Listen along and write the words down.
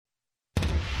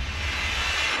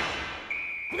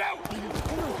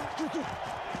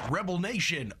Rebel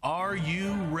Nation, are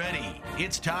you ready?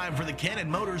 It's time for the Cannon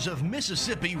Motors of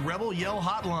Mississippi Rebel Yell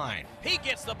Hotline. He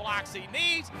gets the blocks he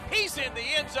needs. He's in the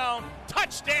end zone.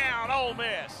 Touchdown, Ole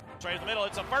Miss. Straight in the middle.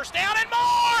 It's a first down and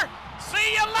more.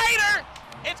 See you later.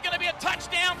 It's going to be a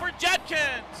touchdown for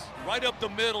Judkins. Right up the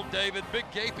middle, David. Big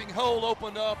gaping hole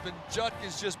opened up, and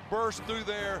Judkins just burst through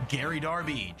there. Gary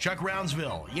Darby, Chuck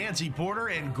Rounsville, Yancey Porter,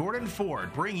 and Gordon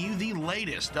Ford bring you the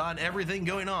latest on everything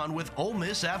going on with Ole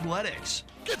Miss athletics.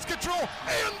 Gets control,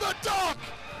 and the dunk!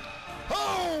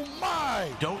 Oh, my!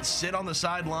 Don't sit on the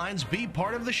sidelines. Be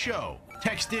part of the show.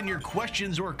 Text in your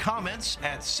questions or comments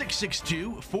at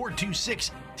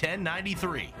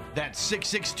 662-426-1093. That's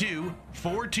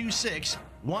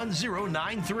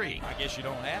 662-426-1093. I guess you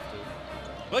don't have to,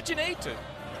 but you need to.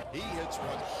 He hits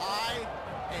one high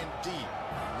and deep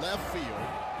left field.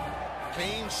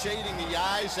 Kane shading the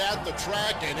eyes at the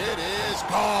track, and it is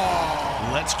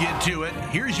gone. Let's get to it.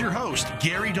 Here's your host,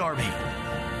 Gary Darby.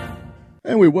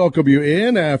 And we welcome you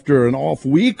in after an off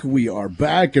week. We are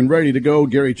back and ready to go.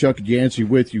 Gary, Chuck, and Yancey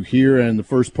with you here. And the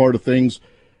first part of things,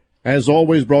 as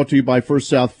always, brought to you by First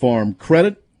South Farm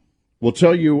Credit. We'll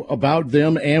tell you about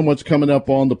them and what's coming up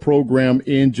on the program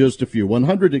in just a few.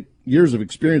 100 years of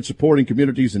experience supporting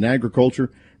communities in agriculture,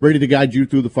 ready to guide you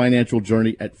through the financial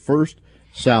journey at First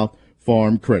South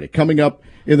Farm Credit. Coming up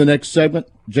in the next segment,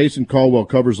 Jason Caldwell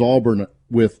covers Auburn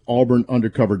with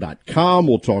AuburnUndercover.com.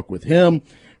 We'll talk with him.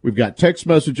 We've got text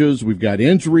messages. We've got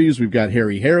injuries. We've got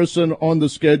Harry Harrison on the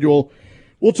schedule.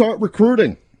 We'll talk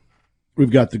recruiting.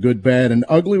 We've got the good, bad, and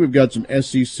ugly. We've got some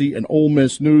SEC and Ole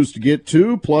Miss news to get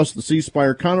to, plus the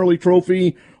CSpire Conerly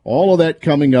Trophy. All of that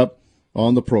coming up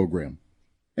on the program.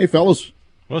 Hey, fellas.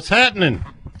 What's happening?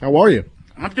 How are you?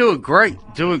 I'm doing great.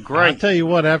 I tell you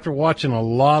what, after watching a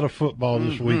lot of football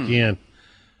this weekend,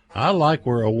 I like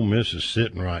where Ole Miss is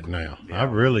sitting right now. Yeah. I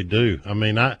really do. I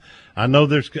mean, I know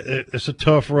it's a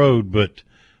tough road, but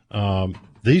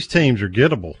these teams are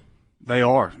gettable. They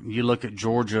are. You look at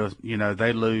Georgia,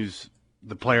 they lose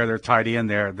the player, their tight end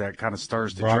there, that kind of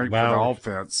stirs the drink for their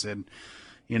offense. And,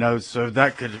 so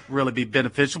that could really be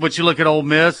beneficial. But you look at Ole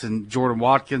Miss and Jordan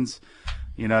Watkins,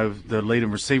 the leading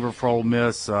receiver for Ole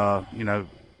Miss,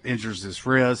 injures his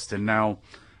wrist. And now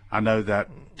I know that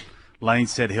Lane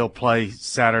said he'll play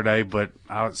Saturday, but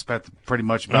I expect pretty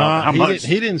much about how much.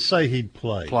 He didn't say he'd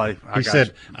play. He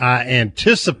said, I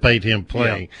anticipate him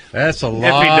playing. Yeah. That's a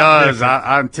lot. If he does,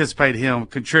 I anticipate him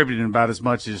contributing about as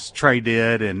much as Trey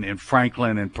did and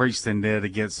Franklin and Preston did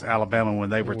against Alabama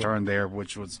when they returned there,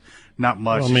 which was not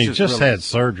much. Well, I mean, just had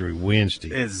surgery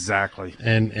Wednesday. Exactly.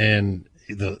 And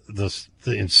the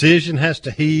incision has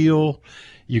to heal.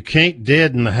 You can't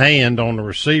deaden the hand on the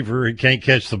receiver. He can't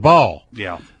catch the ball.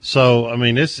 Yeah. So, I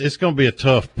mean, it's going to be a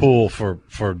tough pull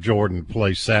for Jordan to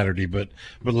play Saturday. But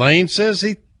Lane says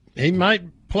he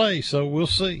might play, so we'll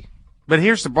see. But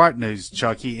here's the bright news,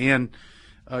 Chucky and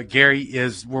Gary,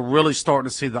 is we're really starting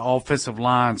to see the offensive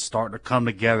line starting to come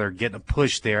together, getting a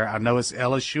push there. I know it's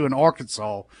LSU and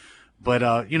Arkansas, but,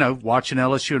 watching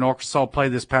LSU and Arkansas play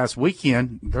this past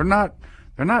weekend, they're not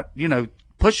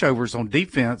pushovers on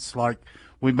defense like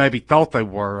we maybe thought they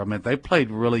were. I mean, they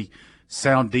played really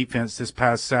sound defense this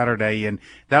past Saturday, and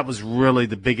that was really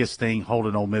the biggest thing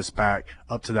holding Ole Miss back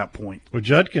up to that point. Well,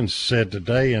 Judkins said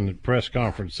today in the press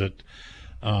conference that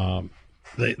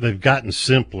they've gotten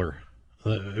simpler,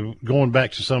 going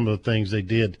back to some of the things they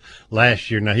did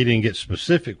last year. Now, he didn't get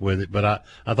specific with it, but I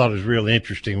thought it was really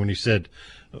interesting when he said,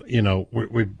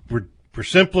 we're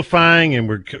simplifying, and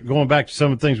we're going back to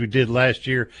some of the things we did last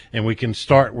year, and we're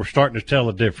starting to tell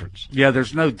a difference. Yeah,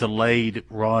 there's no delayed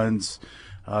runs.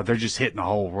 They're just hitting the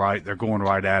hole right. They're going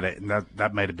right at it, and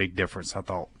that made a big difference, I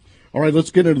thought. All right,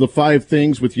 let's get into the 5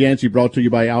 things with Yancey, brought to you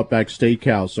by Outback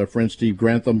Steakhouse. Our friend Steve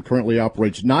Grantham currently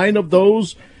operates 9 of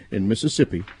those in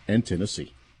Mississippi and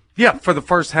Tennessee. Yeah, for the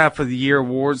first half of the year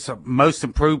awards, most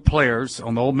improved players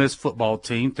on the Ole Miss football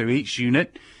team through each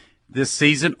unit this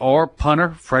season are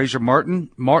punter Frazier Martin,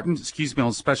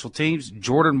 on special teams,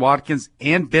 Jordan Watkins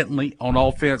and Bentley on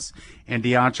offense, and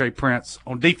DeAndre Prince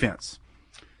on defense.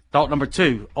 Thought number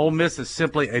 2, Ole Miss is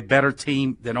simply a better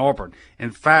team than Auburn.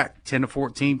 In fact, 10 to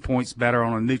 14 points better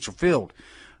on a neutral field.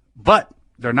 But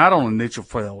they're not on a neutral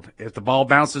field. If the ball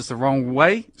bounces the wrong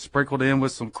way, sprinkled in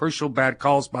with some crucial bad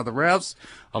calls by the refs,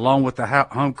 along with the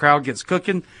home crowd gets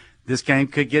cooking, this game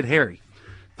could get hairy.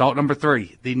 Thought number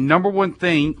 3, the number one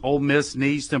thing Ole Miss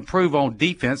needs to improve on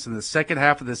defense in the second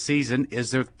half of the season is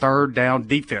their third down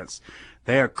defense.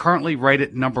 They are currently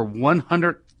rated number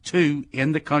 102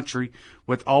 in the country,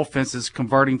 with offenses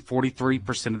converting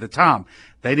 43% of the time.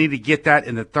 They need to get that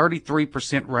in the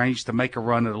 33% range to make a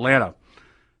run at Atlanta.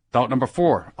 Thought number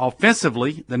 4,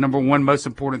 offensively, the number one most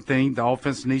important thing the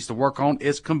offense needs to work on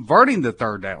is converting the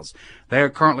third downs. They are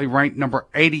currently ranked number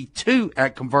 82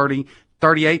 at converting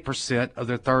 38% of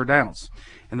their third downs.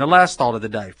 And the last thought of the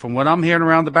day, from what I'm hearing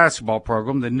around the basketball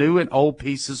program, the new and old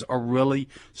pieces are really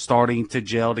starting to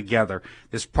gel together.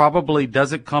 This probably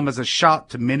doesn't come as a shock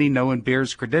to many knowing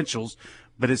Bear's credentials,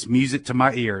 but it's music to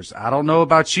my ears. I don't know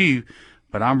about you,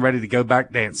 but I'm ready to go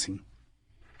back dancing.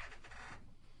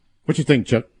 What you think,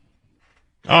 Chuck?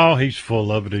 Oh, he's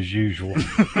full of it as usual.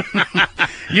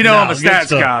 I'm a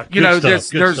stats guy.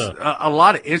 There's a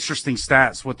lot of interesting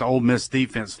stats with the Ole Miss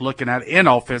defense looking at in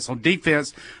offense. On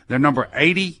defense, they're number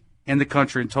 80 in the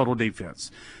country in total defense.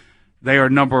 They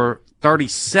are number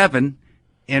 37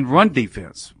 in run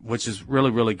defense, which is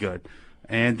really, really good.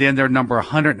 And then they're number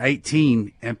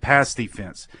 118 in pass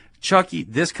defense. Chucky,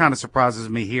 this kind of surprises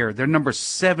me here. They're number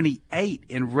 78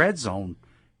 in red zone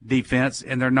defense,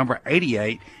 and they're number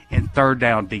 88 in third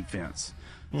down defense.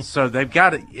 So they've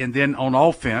got it. And then on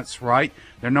offense, right,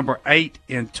 they're number 8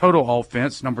 in total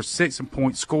offense, number 6 in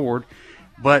points scored,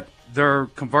 but they're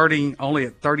converting only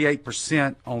at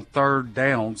 38% on third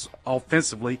downs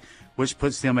offensively, which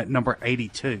puts them at number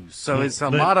 82. So it's a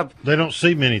lot of – They don't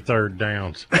see many third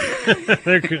downs.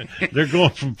 They're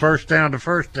going from first down to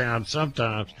first down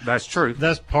sometimes. That's true.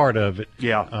 That's part of it.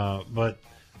 Yeah. But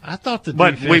I thought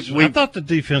the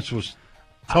defense was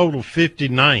total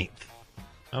 59th.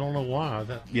 I don't know why.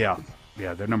 Yeah,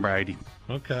 they're number 80.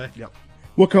 Okay. Yep.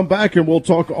 We'll come back and we'll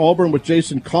talk Auburn with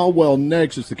Jason Caldwell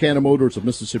next. It's the Cannon Motors of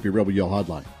Mississippi Rebel Yell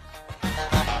Hotline.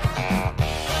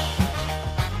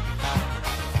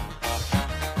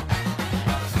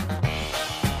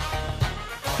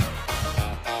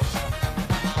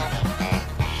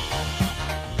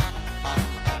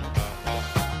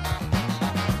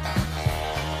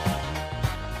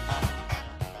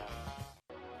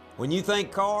 When you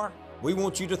think car, we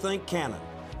want you to think Cannon.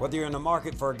 Whether you're in the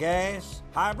market for gas,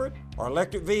 hybrid, or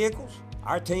electric vehicles,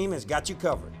 our team has got you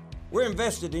covered. We're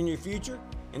invested in your future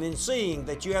and in seeing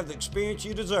that you have the experience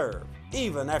you deserve,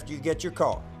 even after you get your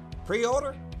car.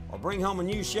 Pre-order or bring home a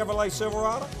new Chevrolet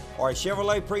Silverado or a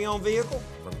Chevrolet pre-owned vehicle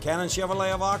from Cannon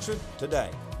Chevrolet of Oxford today.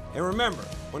 And remember,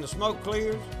 when the smoke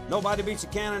clears, nobody beats a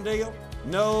Cannon deal.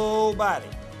 Nobody.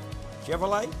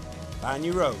 Chevrolet, find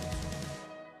new roads.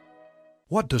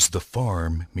 What does the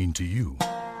farm mean to you?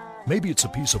 Maybe it's a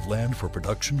piece of land for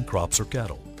production, crops, or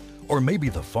cattle. Or maybe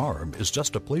the farm is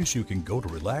just a place you can go to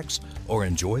relax or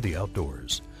enjoy the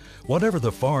outdoors. Whatever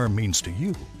the farm means to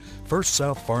you, First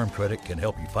South Farm Credit can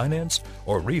help you finance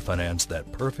or refinance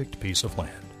that perfect piece of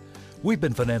land. We've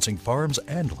been financing farms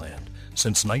and land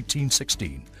since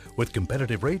 1916 with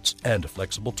competitive rates and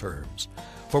flexible terms.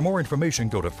 For more information,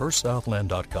 go to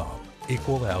firstsouthland.com.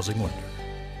 Equal housing lender.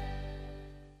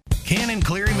 Cannon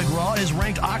Cleary McGraw is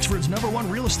ranked Oxford's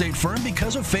 #1 real estate firm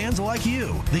because of fans like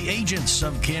you. The agents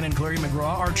of Cannon Cleary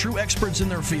McGraw are true experts in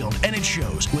their field, and it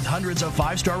shows with hundreds of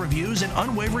 5-star reviews and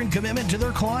unwavering commitment to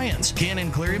their clients.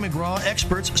 Cannon Cleary McGraw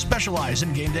experts specialize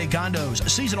in game day condos,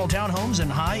 seasonal townhomes,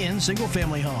 and high-end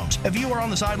single-family homes. If you are on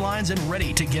the sidelines and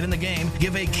ready to get in the game,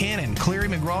 give a Cannon Cleary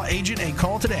McGraw agent a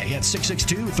call today at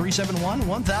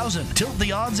 662-371-1000. Tilt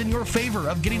the odds in your favor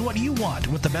of getting what you want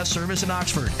with the best service in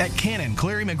Oxford at Cannon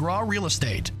Cleary McGraw Real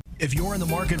Estate. If you're in the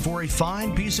market for a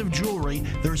fine piece of jewelry,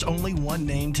 there's only one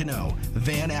name to know: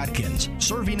 Van Atkins.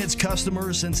 Serving its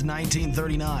customers since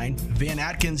 1939, Van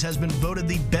Atkins has been voted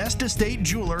the best estate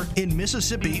jeweler in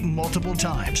Mississippi multiple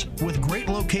times. With great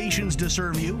locations to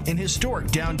serve you in historic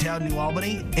downtown New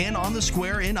Albany and on the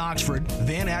square in Oxford,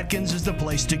 Van Atkins is the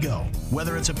place to go.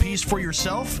 Whether it's a piece for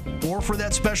yourself or for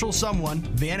that special someone,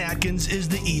 Van Atkins is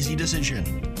the easy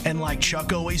decision. And like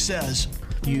Chuck always says,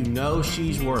 you know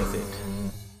she's worth it.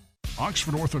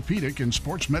 Oxford Orthopedic and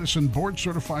Sports Medicine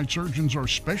board-certified surgeons are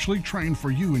specially trained for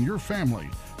you and your family,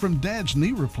 from dad's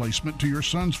knee replacement to your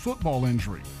son's football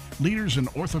injury. Leaders in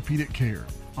orthopedic care.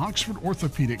 Oxford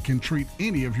Orthopedic can treat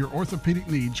any of your orthopedic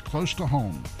needs close to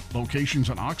home. Locations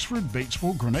in Oxford,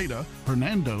 Batesville, Grenada,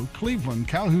 Hernando, Cleveland,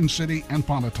 Calhoun City, and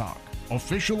Pontotoc.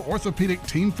 Official orthopedic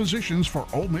team physicians for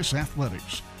Ole Miss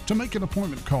Athletics. To make an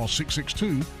appointment, call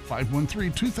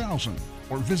 662-513-2000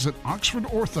 or visit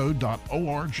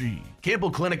oxfordortho.org.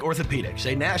 Campbell Clinic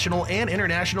Orthopedics, a national and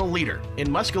international leader in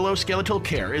musculoskeletal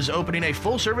care, is opening a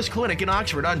full-service clinic in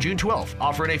Oxford on June 12th,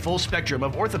 offering a full spectrum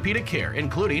of orthopedic care,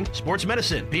 including sports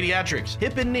medicine, pediatrics,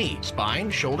 hip and knee,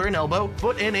 spine, shoulder and elbow,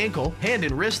 foot and ankle, hand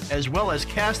and wrist, as well as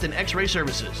cast and x-ray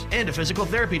services, and a physical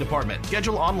therapy department.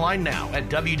 Schedule online now at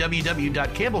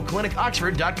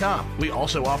www.campbellclinicoxford.com. We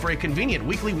also offer a convenient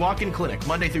weekly walk-in clinic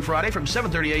Monday through Friday from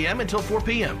 7:30 a.m. until 4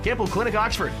 p.m. Campbell Clinic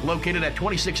Oxford, located at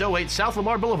 2608 South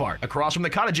Lamar Boulevard, across from the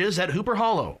cottages at Hooper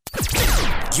Hollow.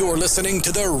 You're listening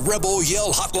to the Rebel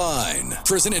Yell Hotline,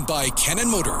 presented by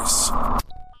Cannon Motors.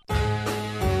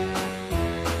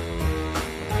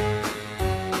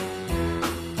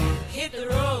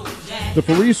 The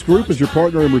Felice Group is your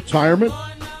partner in retirement.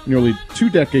 Nearly 2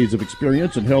 decades of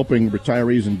experience in helping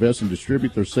retirees invest and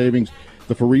distribute their savings.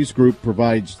 The Felice Group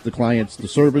provides the clients the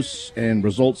service and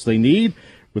results they need,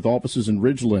 with offices in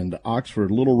Ridgeland, Oxford,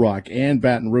 Little Rock, and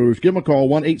Baton Rouge. Give them a call,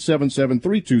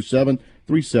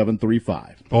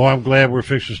 1-877-327-3735. Oh, I'm glad we're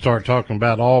fixing to start talking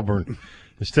about Auburn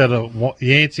instead of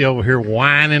Yancey over here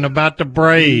whining about the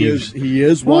Braves. He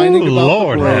is whining about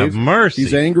Lord the Braves. Have mercy.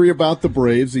 He's angry about the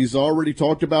Braves. He's already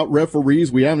talked about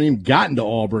referees. We haven't even gotten to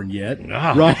Auburn yet.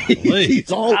 Oh, right? Please. He's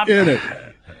all in it.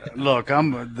 Look,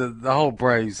 the whole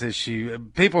Braves issue.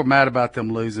 People are mad about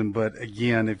them losing, but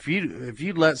again, if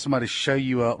you let somebody show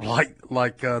you up like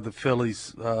the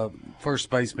Phillies first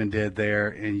baseman did there,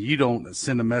 and you don't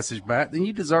send a message back, then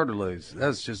you deserve to lose.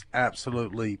 That's just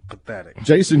absolutely pathetic.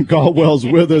 Jason Caldwell's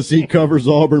with us. He covers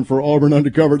Auburn for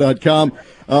AuburnUndercover.com.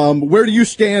 Where do you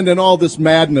stand in all this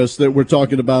madness that we're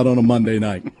talking about on a Monday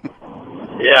night?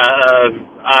 Yeah,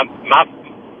 my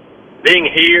being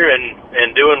here and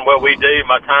doing what we do,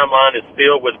 my timeline is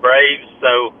filled with Braves.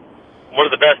 So one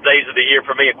of the best days of the year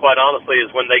for me, quite honestly, is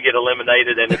when they get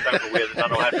eliminated and it's over with and I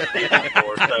don't have to see them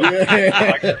anymore. So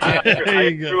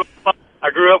I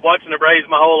grew up watching the Braves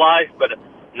my whole life, but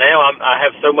now I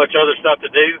have so much other stuff to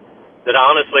do that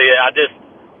honestly I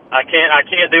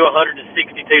can't do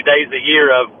 162 days a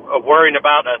year of worrying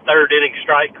about a third inning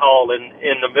strike call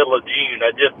in the middle of June.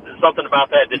 Something about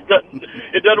that just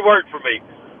doesn't work for me.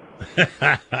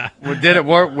 Well, did it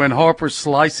work when Harper's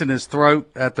slicing his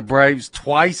throat at the Braves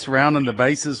twice, rounding the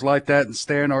bases like that and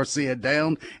staring Arcia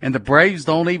down? And the Braves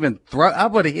don't even throw. I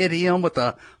would have hit him with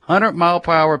a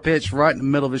 100-mile-per-hour pitch right in the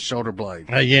middle of his shoulder blade.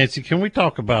 Hey, Yancey, can we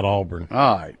talk about Auburn?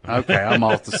 All right. Okay, I'm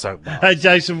off the soapbox. Hey,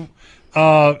 Jason,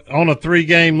 on a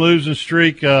 3-game losing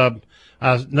streak, I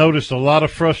noticed a lot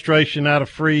of frustration out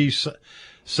of Freeze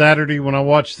Saturday when I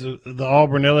watched the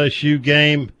Auburn-LSU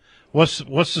game. What's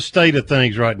the state of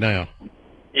things right now?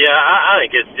 Yeah, I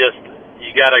think it's just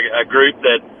you got a group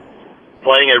that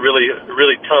playing a really,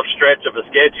 really tough stretch of a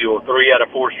schedule. 3 out of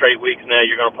 4 straight weeks now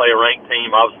you're going to play a ranked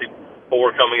team, obviously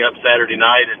 4 coming up Saturday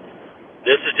night. And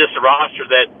this is just a roster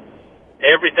that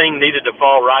everything needed to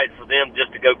fall right for them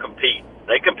just to go compete.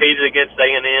 They competed against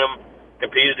A&M,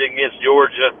 competed against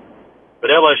Georgia. But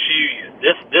LSU,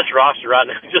 this roster right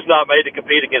now is just not made to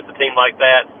compete against a team like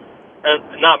that.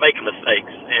 Not making mistakes,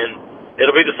 and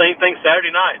it'll be the same thing Saturday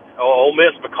night. Ole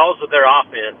Miss, because of their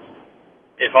offense,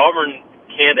 if Auburn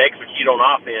can't execute on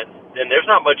offense, then there's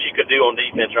not much you could do on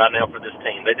defense right now for this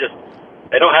team. They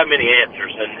don't have many answers,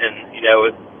 and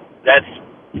that's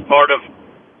part of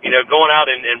going out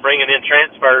and bringing in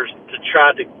transfers to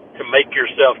try to make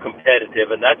yourself competitive,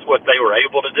 and that's what they were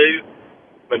able to do.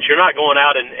 But you're not going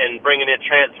out and bringing in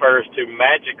transfers to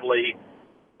magically.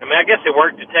 I mean, I guess it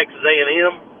worked at Texas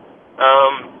A&M.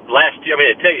 Last year,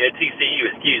 at TCU,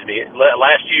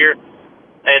 last year,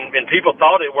 and people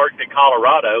thought it worked at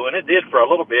Colorado, and it did for a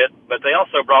little bit, but they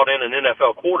also brought in an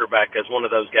NFL quarterback as one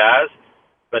of those guys.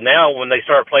 But now when they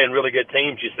start playing really good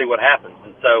teams, you see what happens.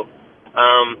 And so,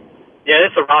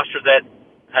 it's a roster that,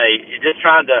 hey, you're just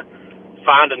trying to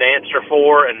find an answer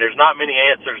for, and there's not many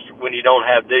answers when you don't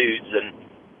have dudes, and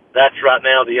that's right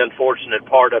now the unfortunate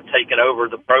part of taking over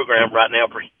the program right now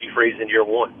for Hugh Freeze in year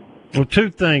 1. Well, 2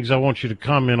 things I want you to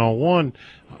comment on. One,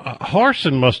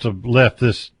 Harsin must have left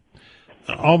this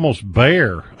almost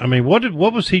bare. I mean,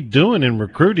 what was he doing in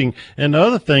recruiting? And the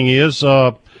other thing is,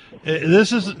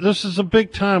 this is a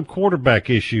big time quarterback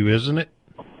issue, isn't it?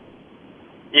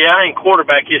 Yeah, I think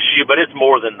quarterback issue, but it's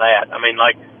more than that. I mean,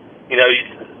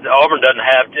 Auburn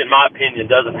in my opinion,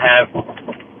 doesn't have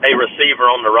a receiver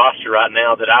on the roster right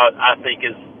now that I think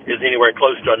is anywhere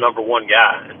close to a number 1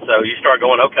 guy. And so you start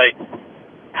going, okay,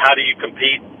 how do you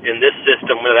compete in this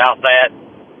system without that?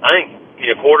 I think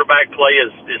quarterback play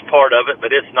is part of it,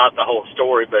 but it's not the whole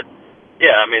story. But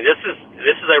yeah, I mean this is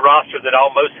a roster that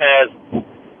almost has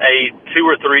a 2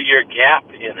 or 3 year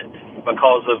gap in it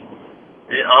because of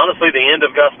honestly the end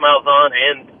of Gus Malzahn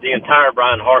and the entire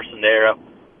Brian Harsin era.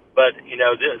 But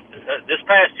this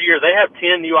past year they have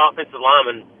 10 new offensive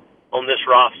linemen on this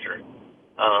roster.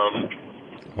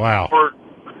 Wow. 4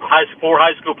 high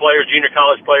school players, junior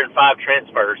college players, and 5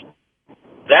 transfers.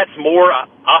 That's more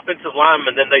offensive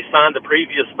linemen than they signed the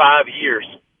previous 5 years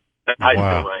at high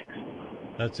school ranks.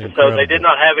 That's incredible. So they did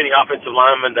not have any offensive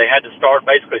linemen. They had to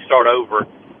basically start over.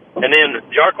 And then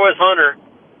Jarquez Hunter,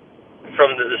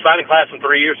 from the signing class from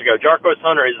 3 years ago, Jarquez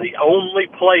Hunter is the only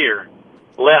player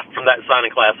left from that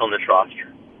signing class on this roster.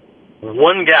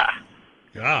 One guy.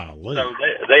 Golly. So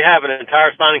they have an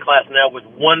entire signing class now with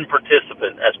one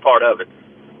participant as part of it.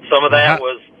 Some of that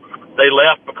was they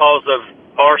left because of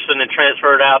arson and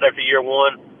transferred out after year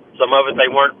one. Some of it they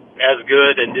weren't as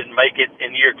good and didn't make it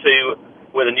in year two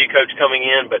with a new coach coming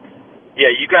in. But,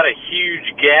 yeah, you got a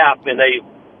huge gap in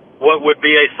what would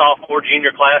be a sophomore,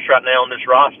 junior class right now on this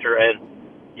roster, and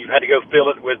you've had to go fill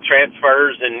it with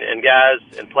transfers and guys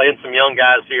and playing some young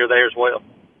guys here or there as well.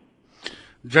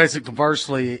 Jason,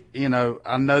 conversely,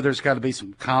 I know there's got to be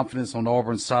some confidence on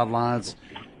Auburn's sidelines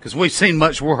because we've seen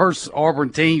much worse Auburn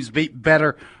teams beat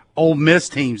better Ole Miss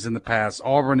teams in the past.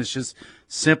 Auburn has just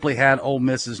simply had Ole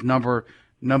Miss's number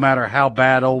no matter how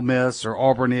bad Ole Miss or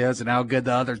Auburn is and how good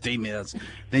the other team is.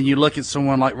 Then you look at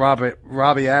someone like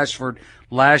Robbie Ashford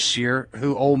last year,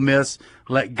 who Ole Miss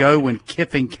let go when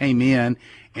Kiffin came in,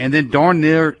 and then darn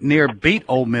near beat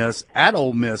Ole Miss at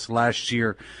Ole Miss last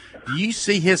year. Do you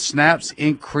see his snaps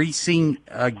increasing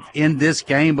in this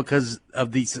game because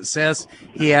of the success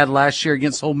he had last year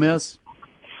against Ole Miss?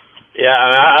 Yeah,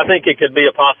 I think it could be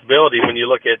a possibility when you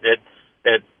look at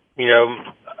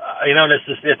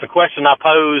it's a question I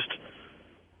posed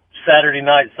Saturday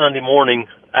night, Sunday morning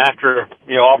after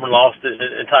Auburn lost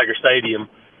at Tiger Stadium.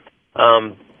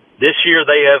 This year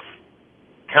they have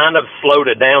kind of slowed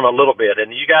it down a little bit,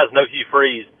 and you guys know Hugh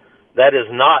Freeze. That is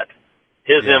not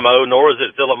his MO, nor is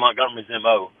it Philip Montgomery's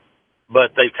MO.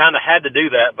 But they've kind of had to do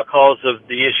that because of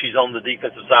the issues on the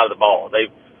defensive side of the ball. They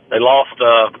lost,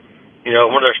 one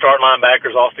of their starting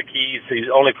linebackers, Austin Keys, who's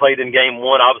only played in game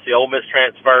one. Obviously, Ole Miss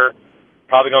transfer.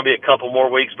 Probably going to be a couple more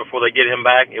weeks before they get him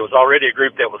back. It was already a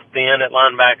group that was thin at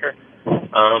linebacker.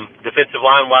 Defensive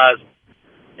line-wise,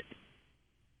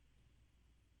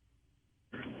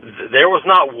 there was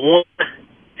not one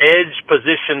edge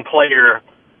position player,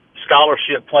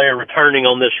 scholarship player returning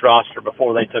on this roster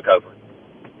before they took over.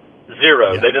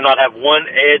 Zero. Yeah. They did not have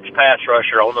one edge pass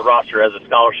rusher on the roster as a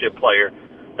scholarship player.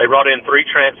 They brought in 3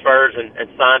 transfers and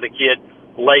signed a kid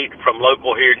late from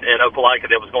local here in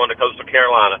Opelika that was going to Coastal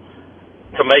Carolina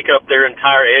to make up their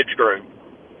entire edge group.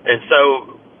 And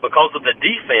so because of the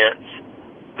defense,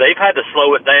 they've had to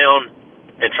slow it down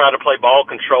and try to play ball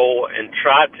control and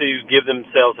try to give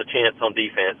themselves a chance on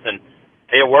defense. And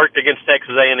it worked against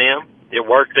Texas A&M. It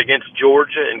worked against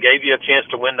Georgia and gave you a chance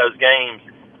to win those games.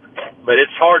 But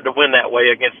it's hard to win that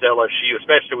way against LSU,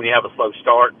 especially when you have a slow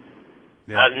start.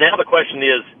 Yeah. Now the question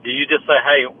is, do you just say,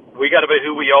 hey, we got to be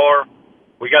who we are,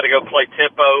 we got to go play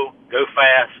tempo, go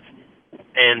fast,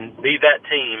 and be that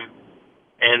team?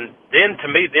 And then to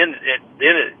me,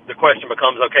 the question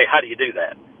becomes, okay, how do you do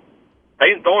that?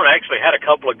 Peyton Thorne actually had a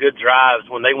couple of good drives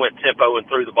when they went tempo and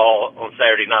threw the ball on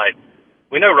Saturday night.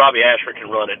 We know Robbie Ashford can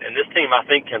run it, and this team, I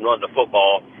think, can run the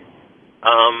football.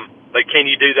 But can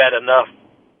you do that enough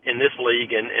in this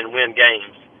league and win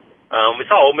games? We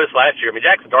saw Ole Miss last year. I mean,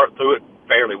 Jackson Dart threw it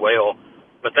fairly well,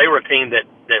 but they were a team that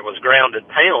was ground and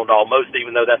pound almost,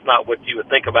 even though that's not what you would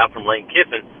think about from Lane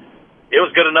Kiffin. It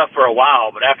was good enough for a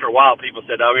while, but after a while, people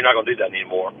said, "Oh, you're not going to do that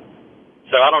anymore."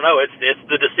 So I don't know. It's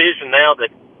the decision now that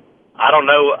I don't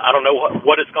know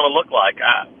what it's going to look like.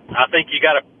 I think you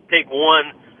got to pick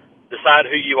one, decide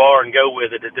who you are, and go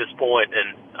with it at this point.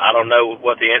 And I don't know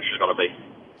what the answer is going to be.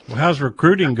 Well, how's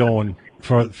recruiting going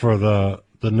for the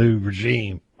new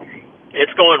regime?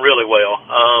 It's going really well.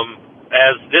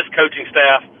 As this coaching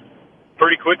staff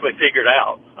pretty quickly figured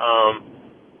out,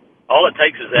 all it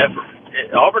takes is effort.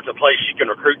 Auburn's a place you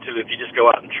can recruit to if you just go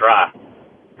out and try.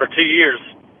 For 2 years,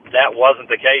 that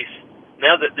wasn't the case.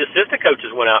 Now that the assistant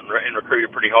coaches went out and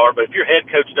recruited pretty hard, but if your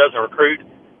head coach doesn't recruit,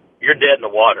 you're dead in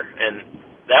the water. And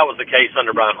that was the case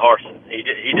under Brian Harsin.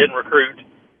 He didn't recruit.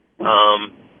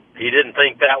 He didn't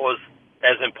think that was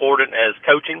as important as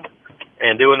coaching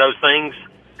and doing those things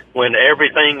when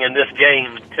everything in this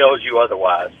game tells you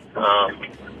otherwise.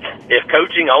 If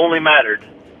coaching only mattered,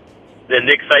 then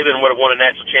Nick Saban would have won a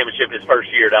national championship his first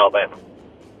year at Alabama.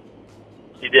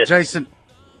 He did. Jason,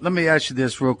 let me ask you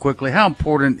this real quickly. How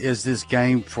important is this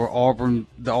game for Auburn,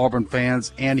 the Auburn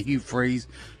fans, and Hugh Freeze,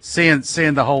 seeing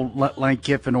the whole Lane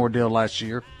Kiffin ordeal last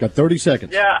year? Got 30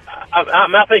 seconds. Yeah,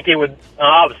 I think it would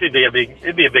obviously be a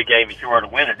big game if you were to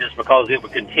win it, just because it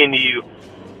would continue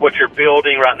what you're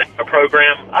building right now, a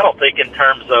program. I don't think in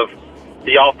terms of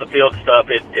the off-the-field stuff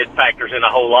it factors in a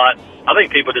whole lot. I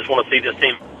think people just want to see this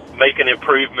team make an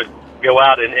improvement, go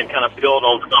out and kind of build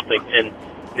on something. And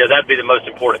that'd be the most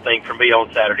important thing for me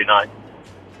on Saturday night.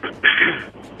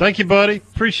 Thank you, buddy.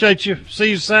 Appreciate you. See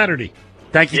you Saturday.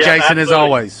 Thank you, Jason, absolutely. As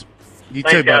always. You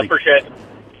Thanks, too, buddy. I appreciate it.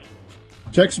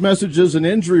 Text messages and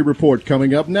injury report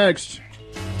coming up next.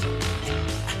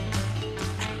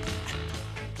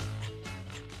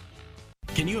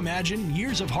 Can you imagine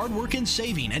years of hard work and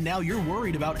saving, and now you're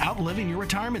worried about outliving your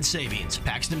retirement savings?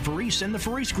 Paxton Faris and the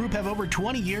Faris Group have over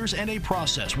 20 years and a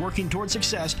process working toward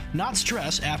success, not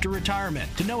stress, after retirement.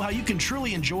 To know how you can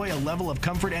truly enjoy a level of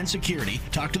comfort and security,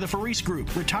 talk to the Faris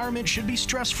Group. Retirement should be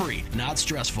stress-free, not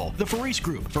stressful. The Faris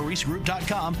Group,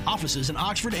 FarisGroup.com, offices in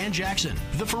Oxford and Jackson.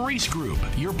 The Faris Group,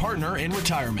 your partner in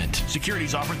retirement.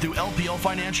 Securities offered through LPL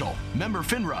Financial, member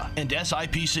FINRA, and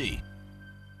SIPC.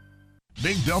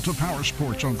 Big Delta Power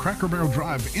Sports on Cracker Barrel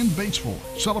Drive in Batesville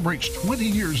celebrates 20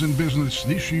 years in business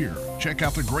this year. Check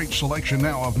out the great selection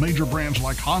now of major brands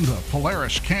like Honda,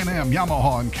 Polaris, Can-Am,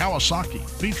 Yamaha, and Kawasaki,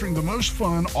 featuring the most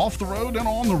fun off the road and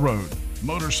on the road.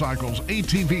 Motorcycles,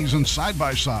 ATVs, and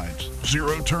side-by-sides,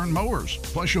 zero-turn mowers.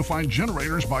 Plus, you'll find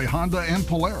generators by Honda and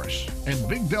Polaris. And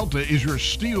Big Delta is your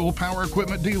steel power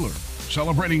equipment dealer.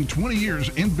 Celebrating 20 years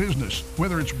in business,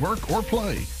 whether it's work or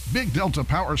play. Big Delta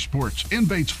Power Sports in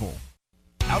Batesville.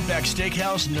 Outback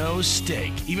Steakhouse knows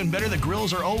steak. Even better, the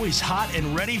grills are always hot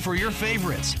and ready for your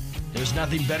favorites. There's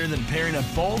nothing better than pairing a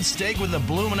bold steak with a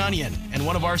bloomin' onion and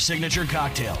one of our signature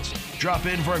cocktails. Drop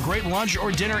in for a great lunch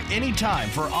or dinner anytime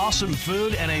for awesome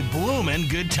food and a bloomin'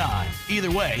 good time.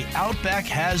 Either way, Outback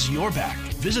has your back.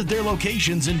 Visit their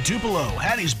locations in Tupelo,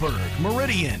 Hattiesburg,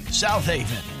 Meridian, South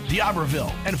Haven,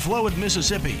 D'Iberville, and Flowood,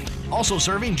 Mississippi. Also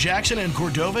serving Jackson and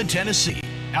Cordova, Tennessee.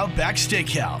 Outback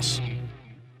Steakhouse.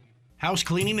 House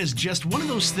cleaning is just one of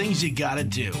those things you gotta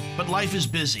do. But life is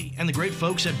busy, and the great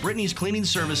folks at Brittany's Cleaning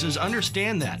Services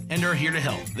understand that and are here to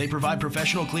help. They provide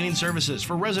professional cleaning services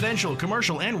for residential,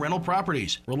 commercial, and rental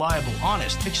properties. Reliable,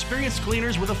 honest, experienced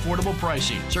cleaners with affordable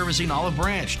pricing. Servicing Olive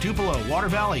Branch, Tupelo, Water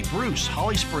Valley, Bruce,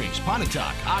 Holly Springs,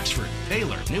 Pontotoc, Oxford,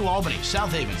 Taylor, New Albany,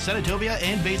 South Haven, Senatobia,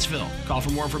 and Batesville. Call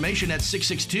for more information at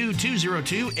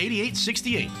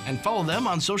 662-202-8868 and follow them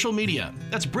on social media.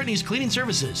 That's Brittany's Cleaning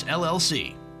Services,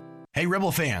 LLC. Hey,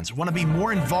 Rebel fans, want to be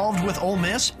more involved with Ole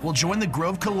Miss? Well, join the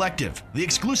Grove Collective, the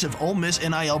exclusive Ole Miss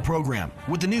NIL program.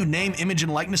 With the new name, image,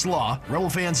 and likeness law, Rebel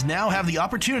fans now have the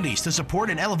opportunities to support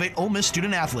and elevate Ole Miss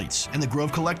student athletes. And the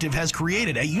Grove Collective has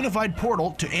created a unified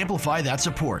portal to amplify that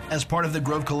support. As part of the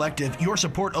Grove Collective, your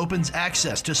support opens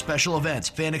access to special events,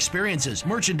 fan experiences,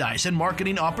 merchandise, and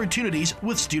marketing opportunities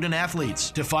with student athletes.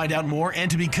 To find out more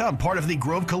and to become part of the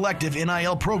Grove Collective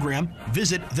NIL program,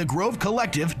 visit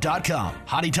thegrovecollective.com.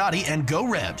 Hotty toddy and go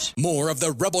Rebs. More of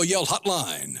the Rebel Yell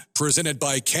Hotline, presented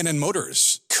by Cannon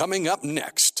Motors, coming up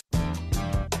next.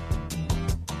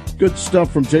 Good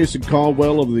stuff from Jason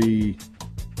Caldwell of the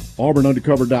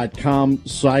AuburnUndercover.com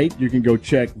site. You can go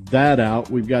check that out.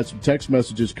 We've got some text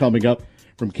messages coming up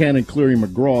from Cannon Cleary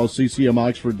McGraw,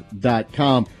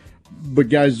 ccmoxford.com. But,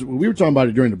 guys, we were talking about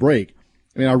it during the break.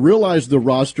 I mean, I realized the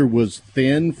roster was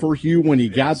thin for Hugh when he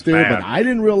got there, but I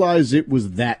didn't realize it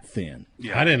was that thin.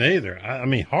 Yeah, I didn't either. I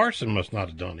mean, Harsin must not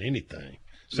have done anything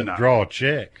except draw a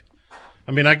check.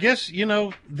 I mean, I guess, you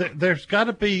know, there's got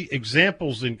to be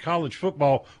examples in college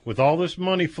football with all this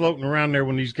money floating around there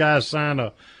when these guys sign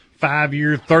a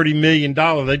 5-year, $30 million.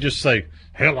 They just say,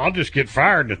 hell, I'll just get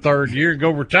fired the third year and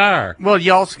go retire. Well,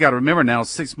 you also got to remember now,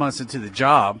 6 months into the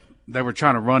job, they were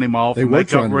trying to run him off and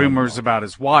make up rumors about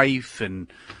his wife, and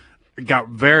it got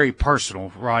very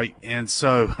personal, right? And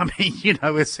so, I mean, you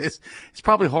know, it's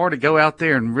probably hard to go out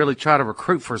there and really try to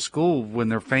recruit for a school when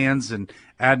their fans and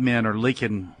admin are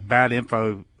leaking bad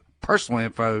info, personal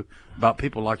info about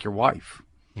people like your wife.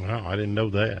 Wow, I didn't know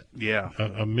that. Yeah.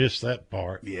 I missed that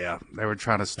part. Yeah, they were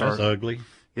trying to start. That's ugly.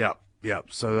 Yeah. Yeah,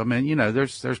 so I mean, you know,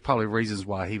 there's probably reasons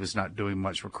why he was not doing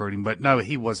much recruiting, but no,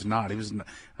 he was not. He was.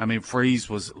 I mean, Freeze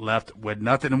was left with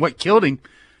nothing, and what killed him,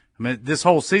 I mean, this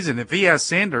whole season, if he has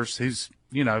Sanders, who's,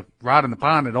 you know, riding the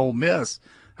pine at Ole Miss,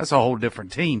 that's a whole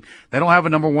different team. They don't have a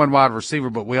number one wide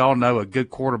receiver, but we all know a good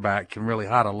quarterback can really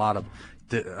hide a lot of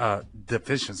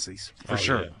deficiencies for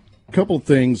sure. Yeah. A couple of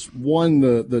things. One,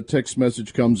 the text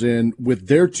message comes in with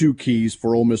their two keys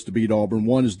for Ole Miss to beat Auburn.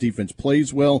 One is defense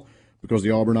plays well, because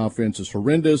the Auburn offense is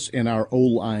horrendous, and our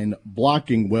O-line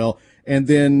blocking well. And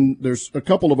then there's a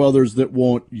couple of others that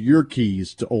want your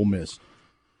keys to Ole Miss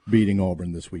beating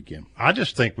Auburn this weekend. I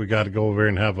just think we got to go over there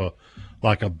and have a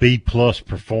B-plus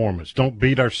performance. Don't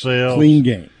beat ourselves. Clean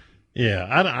game. Yeah,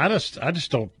 I just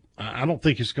don't. I don't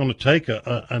think it's going to take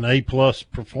an A-plus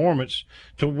performance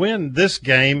to win this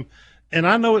game. And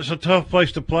I know it's a tough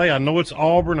place to play. I know it's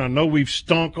Auburn. I know we've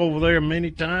stunk over there many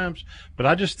times. But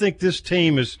I just think this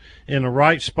team is in the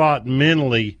right spot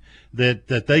mentally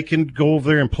that they can go over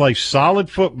there and play solid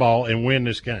football and win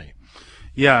this game.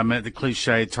 Yeah, I mean, the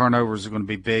cliche, turnovers are going to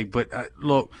be big. But,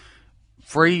 look,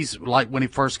 Freeze, like when he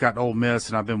first got to Ole Miss,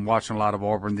 and I've been watching a lot of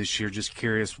Auburn this year, just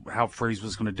curious how Freeze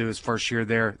was going to do his first year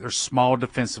there. They're small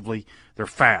defensively. They're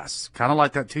fast, kind of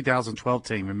like that 2012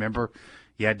 team. Remember,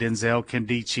 you had Denzel,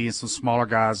 Kendichi, and some smaller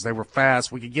guys. They were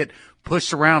fast. We could get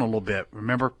pushed around a little bit,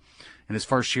 remember, in his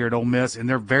first year at Ole Miss, and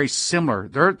they're very similar.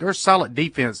 They're solid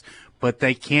defense, but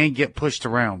they can get pushed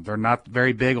around. They're not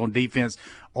very big on defense.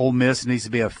 Ole Miss needs to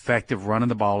be effective running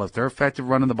the ball. If they're effective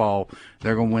running the ball,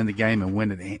 they're going to win the game and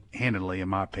win it handily, in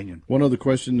my opinion. One other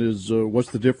question is,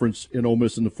 what's the difference in Ole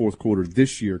Miss in the fourth quarter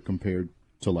this year compared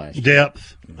to last year?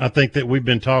 Depth. I think that we've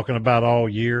been talking about all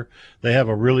year. They have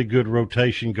a really good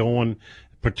rotation going,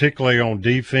 particularly on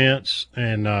defense.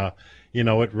 And, at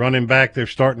running back, they're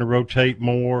starting to rotate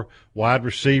more. Wide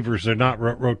receivers, they're not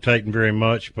rotating very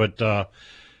much. But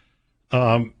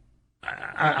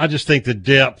I just think the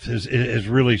depth is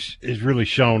really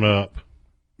shown up.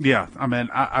 Yeah, I mean,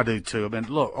 I do too. I mean,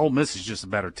 look, Ole Miss is just a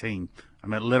better team. I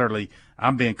mean, literally,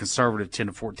 I'm being conservative, 10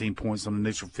 to 14 points on the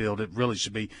neutral field. It really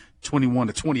should be 21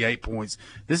 to 28 points.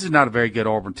 This is not a very good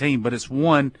Auburn team, but it's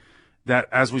one that,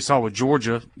 as we saw with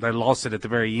Georgia, they lost it at the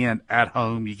very end at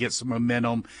home. You get some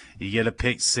momentum. You get a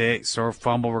pick six or a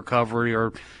fumble recovery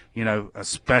or, a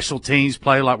special teams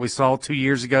play like we saw 2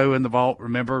 years ago in the vault.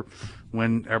 Remember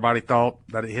when everybody thought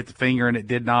that it hit the finger and it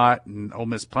did not, and Ole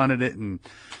Miss punted it and,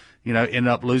 ended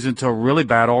up losing to a really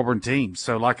bad Auburn team.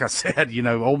 So, like I said,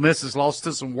 Ole Miss has lost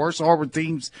to some worse Auburn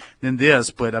teams than this.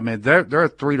 But, I mean, they're a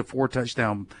 3 to 4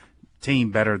 touchdown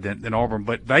team better than Auburn.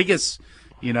 But Vegas,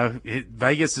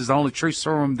 Vegas is the only true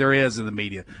serum there is in the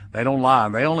media. They don't lie.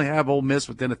 They only have Ole Miss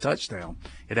within a touchdown.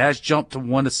 It has jumped to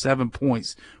 1 to 7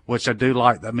 points, which I do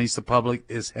like. That means the public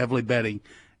is heavily betting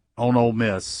on Ole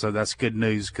Miss. So that's good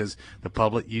news because the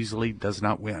public usually does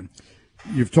not win.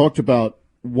 You've talked about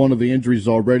one of the injuries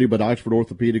already, but Oxford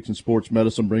Orthopedics and Sports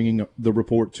Medicine bringing the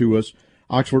report to us.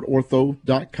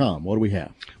 OxfordOrtho.com. What do we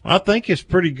have? I think it's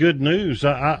pretty good news.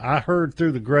 I heard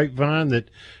through the grapevine that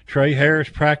Trey Harris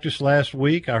practiced last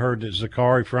week. I heard that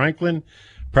Zachary Franklin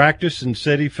practiced and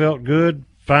said he felt good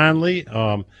finally.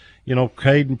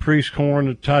 Caden Priesthorn,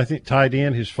 the tight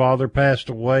end, his father passed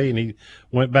away, and he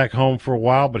went back home for a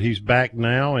while, but he's back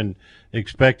now and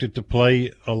expected to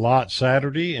play a lot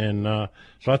Saturday. And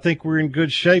so I think we're in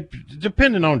good shape,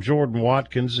 depending on Jordan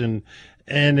Watkins. And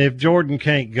if Jordan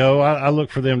can't go, I look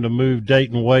for them to move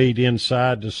Dayton Wade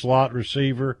inside the slot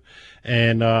receiver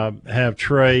and have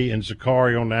Trey and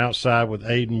Zachary on the outside with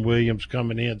Aiden Williams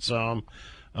coming in some,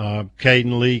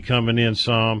 Caden Lee coming in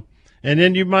some. And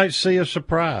then you might see a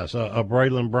surprise, a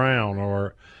Braylon Brown,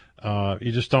 or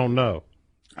you just don't know.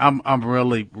 I'm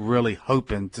really, really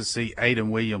hoping to see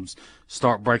Aiden Williams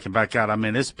start breaking back out. I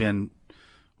mean, it's been,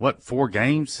 4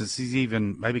 games since he's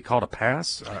even maybe caught a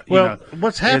pass?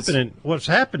 What's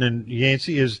happening,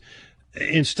 Yancey, is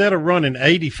instead of running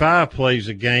 85 plays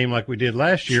a game like we did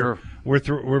last year,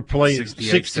 we're playing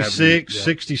 66,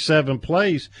 67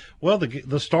 plays. Well,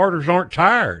 the starters aren't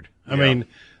tired. I mean,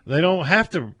 they don't have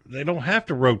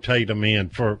to rotate them in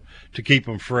to keep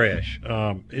them fresh.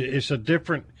 It's a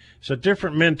different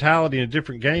mentality and a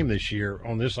different game this year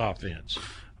on this offense.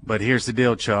 But here's the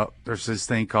deal, Chuck. There's this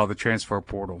thing called the transfer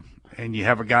portal, and you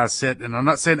have a guy sit. And I'm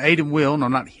not saying Aiden will, and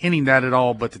I'm not hinting that at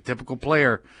all. But the typical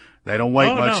player, they don't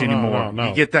wait much anymore. No.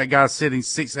 You get that guy sitting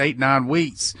 6, 8, 9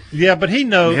 weeks. Yeah, but he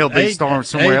knows he'll be starting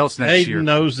somewhere else next year. Aiden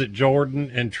knows that Jordan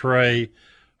and Trey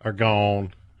are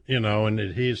gone. And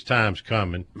that his time's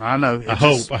coming. I know. I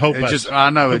hope. It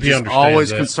just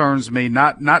always concerns me.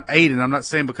 Not Aiden. I'm not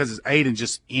saying because it's Aiden.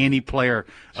 Just any player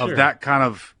of that kind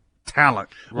of talent.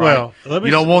 Right? Well,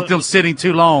 you don't want them sitting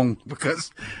too long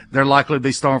because they're likely to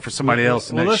be starting for somebody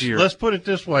else next year. Let's put it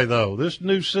this way, though. This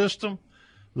new system,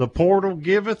 the portal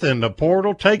giveth and the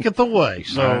portal taketh away.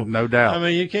 So no doubt. I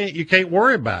mean, you can't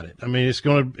worry about it. I mean, it's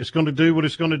going to do what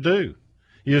it's going to do.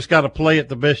 You just got to play it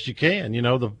the best you can.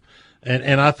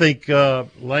 And I think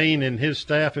Lane and his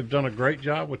staff have done a great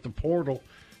job with the portal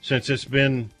since it's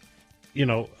been,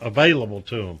 available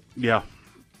to them. Yeah.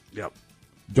 Yep.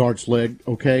 Dart's leg,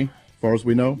 okay, as far as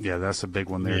we know? Yeah, that's a big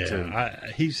one there, too.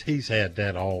 He's had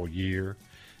that all year.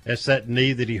 That's that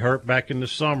knee that he hurt back in the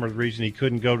summer, the reason he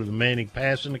couldn't go to the Manning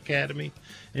Passing Academy.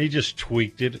 And he just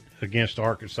tweaked it against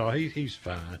Arkansas. He's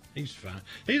fine. He's fine.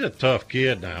 He's a tough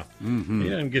kid now. Mm-hmm. He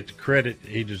doesn't get the credit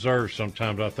he deserves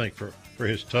sometimes, I think, for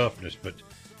his toughness, but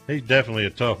he's definitely a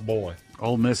tough boy.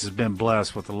 Ole Miss has been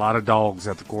blessed with a lot of dogs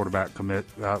at the quarterback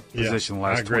position the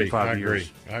last 25 years.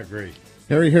 I agree.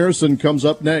 Harry Harrison comes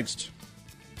up next.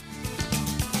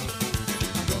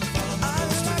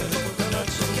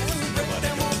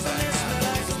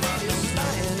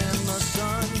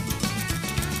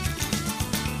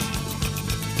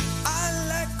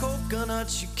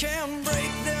 but you can't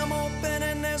break them open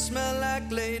and they smell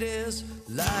like ladies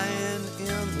lying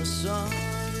in the sun.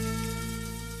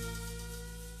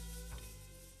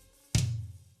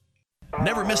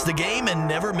 Never miss the game and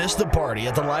never miss the party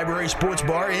at the Library Sports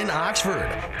Bar in Oxford.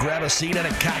 Grab a seat and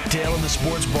a cocktail in the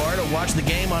sports bar to watch the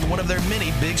game on one of their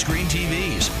many big screen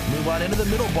TVs. Move on into the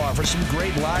middle bar for some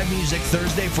great live music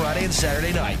Thursday, Friday, and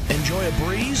Saturday night. Enjoy a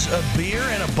breeze, a beer,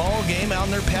 and a ball game out on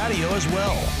their patio as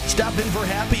well. Stop in for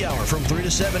happy hour from 3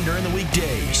 to 7 during the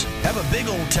weekdays. Have a big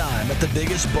old time at the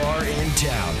biggest bar in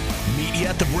town. Meet you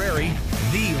at the Brary,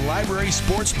 the Library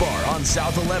Sports Bar on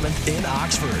South 11th in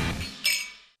Oxford.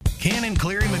 Cannon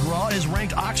Cleary McGraw is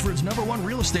ranked Oxford's #1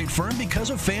 real estate firm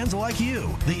because of fans like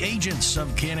you. The agents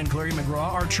of Cannon Cleary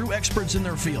McGraw are true experts in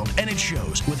their field, and it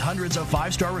shows with hundreds of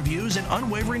 5-star reviews and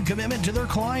unwavering commitment to their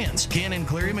clients. Cannon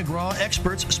Cleary McGraw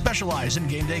experts specialize in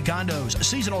game day condos,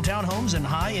 seasonal townhomes, and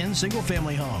high-end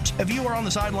single-family homes. If you are on the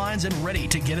sidelines and ready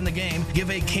to get in the game, give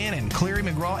a Cannon Cleary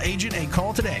McGraw agent a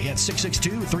call today at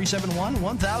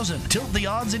 662-371-1000. Tilt the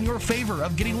odds in your favor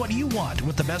of getting what you want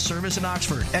with the best service in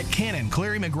Oxford at Cannon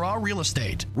Cleary McGraw Real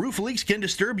Estate. Roof leaks can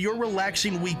disturb your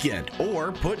relaxing weekend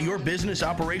or put your business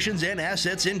operations and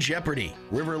assets in jeopardy.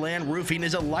 Riverland Roofing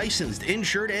is a licensed,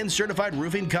 insured, and certified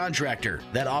roofing contractor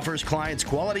that offers clients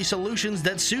quality solutions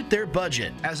that suit their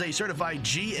budget. As a certified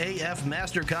GAF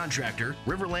master contractor,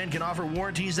 Riverland can offer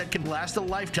warranties that can last a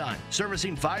lifetime,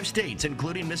 servicing 5 states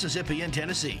including Mississippi and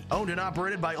Tennessee. Owned and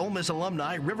operated by Ole Miss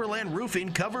alumni, Riverland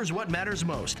Roofing covers what matters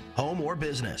most, home or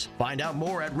business. Find out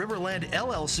more at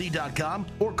riverlandllc.com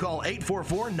or call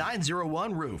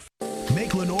 844-901-ROOF.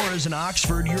 Make Lenora's in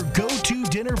Oxford your go-to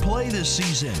dinner play this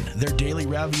season. Their daily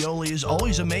ravioli is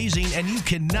always amazing, and you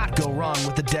cannot go wrong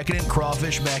with the decadent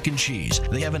crawfish mac and cheese.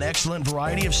 They have an excellent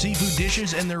variety of seafood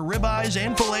dishes, and their ribeyes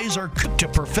and fillets are cooked to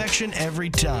perfection every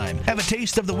time. Have a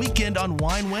taste of the weekend on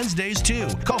Wine Wednesdays, too.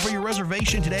 Call for your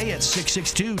reservation today at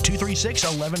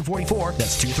 662-236-1144.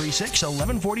 That's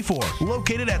 236-1144.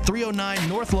 Located at 309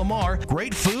 North Lamar.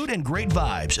 Great food and great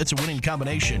vibes. It's a winning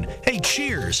combination. Hey,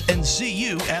 cheers, and see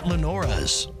you at Lenora's.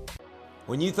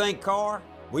 When you think car,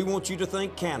 we want you to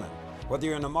think Canon. Whether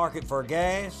you're in the market for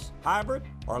gas, hybrid,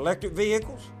 or electric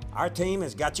vehicles, our team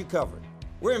has got you covered.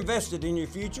 We're invested in your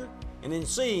future and in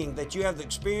seeing that you have the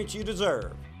experience you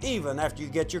deserve, even after you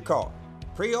get your car.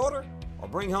 Pre-order or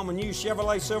bring home a new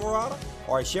Chevrolet Silverado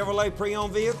or a Chevrolet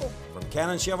pre-owned vehicle from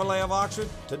Cannon Chevrolet of Oxford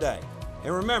today.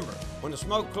 And remember, when the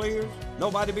smoke clears,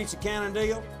 nobody beats a Cannon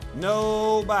deal.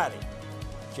 Nobody.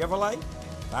 Chevrolet,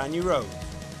 find new roads.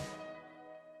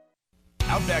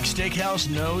 Outback Steakhouse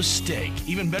knows steak.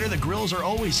 Even better, the grills are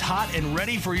always hot and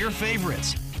ready for your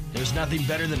favorites. There's nothing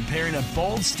better than pairing a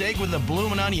bold steak with a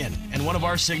bloomin' onion and one of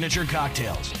our signature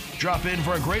cocktails. Drop in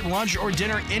for a great lunch or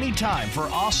dinner anytime for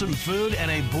awesome food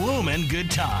and a bloomin' good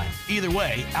time. Either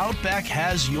way, Outback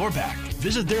has your back.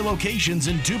 Visit their locations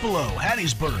in Tupelo,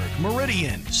 Hattiesburg,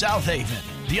 Meridian, South Haven,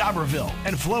 D'Iberville,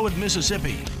 and Flowood,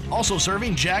 Mississippi. Also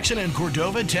serving Jackson and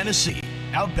Cordova, Tennessee.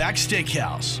 Outback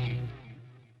Steakhouse.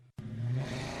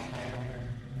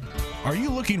 Are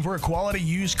you looking for a quality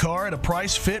used car at a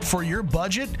price fit for your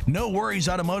budget? No Worries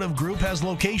Automotive Group has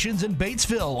locations in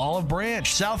Batesville, Olive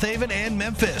Branch, South Haven, and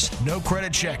Memphis. No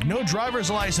credit check, no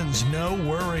driver's license, no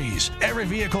worries. Every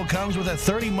vehicle comes with a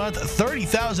 30-month,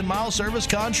 30,000-mile service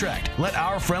contract. Let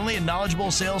our friendly and knowledgeable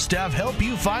sales staff help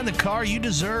you find the car you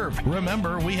deserve.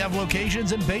 Remember, we have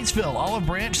locations in Batesville, Olive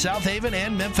Branch, South Haven,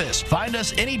 and Memphis. Find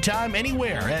us anytime,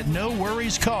 anywhere at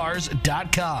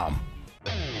NoWorriesCars.com.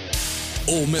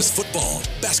 Ole Miss football,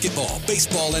 basketball,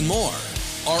 baseball, and more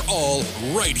are all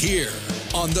right here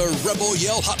on the Rebel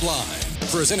Yell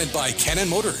Hotline, presented by Cannon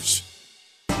Motors.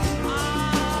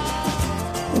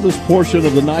 Well, this portion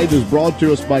of the night is brought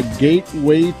to us by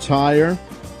Gateway Tire,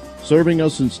 serving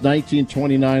us since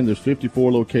 1929. There's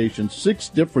 54 locations, 6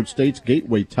 different states.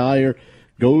 Gateway Tire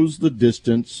goes the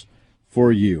distance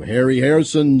for you. Harry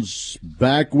Harrison's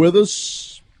back with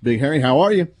us. Big Harry, how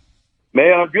are you?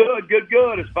 Man, I'm good.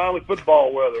 It's finally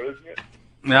football weather, isn't it?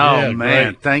 Oh, yeah,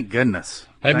 man, great. Thank goodness.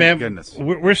 Hey, Thank man, goodness.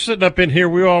 We're sitting up in here.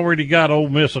 We already got Ole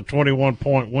Miss a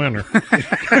 21-point winner.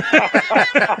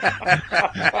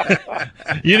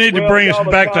 You need to bring us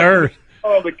back to earth.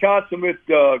 Oh, the consummate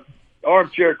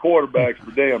armchair quarterbacks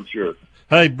for damn sure.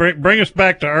 Hey, bring us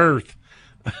back to earth.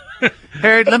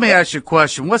 Harry, let me ask you a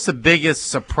question. What's the biggest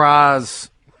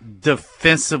surprise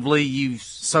defensively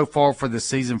so far for the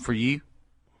season for you?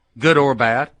 Good or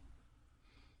bad?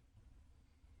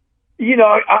 You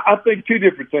know, I think 2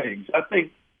 different things. I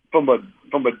think from a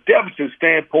deficit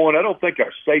standpoint, I don't think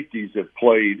our safeties have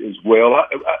played as well,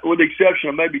 with the exception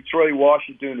of maybe Trey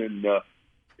Washington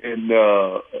and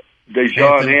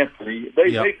Dejon Anthony.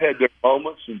 They've had their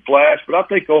moments and flash, but I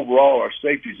think overall our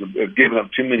safeties have given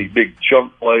up too many big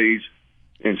chunk plays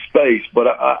in space. But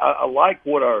I like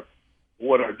what our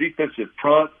defensive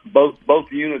front,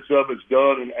 both units of it's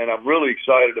done, and I'm really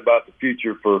excited about the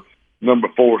future for number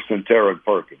 4, Centera and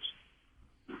Perkins.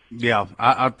 Yeah,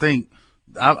 I think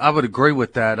I would agree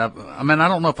with that. I mean, I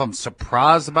don't know if I'm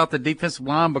surprised about the defensive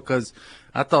line because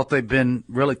I thought they've been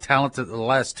really talented the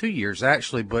last 2 years,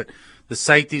 actually. But the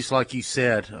safeties, like you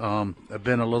said, have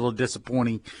been a little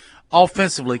disappointing.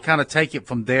 Offensively, kind of take it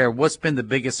from there. What's been the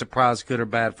biggest surprise, good or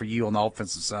bad, for you on the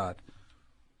offensive side?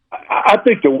 I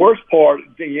think the worst part,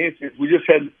 the answer is we just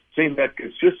hadn't seen that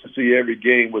consistency every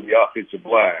game with the offensive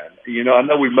line. You know, I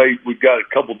know we've got a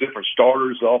couple different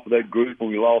starters off of that group when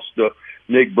we lost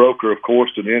Nick Broker, of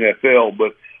course, to the NFL,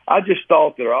 but I just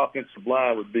thought that our offensive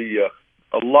line would be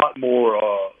a lot more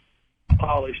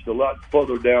polished, a lot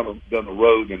further down the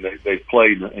road than they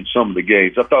played in some of the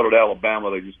games. I thought at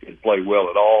Alabama they just didn't play well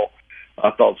at all.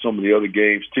 I thought some of the other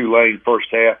games, Tulane first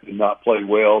half did not play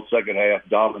well, second half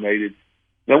dominated.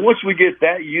 Now, once we get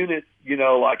that unit, you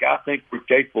know, like I think we're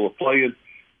capable of playing,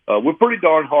 we're pretty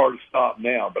darn hard to stop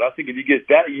now. But I think if you get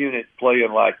that unit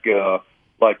playing like 5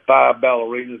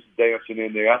 ballerinas dancing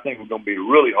in there, I think we're going to be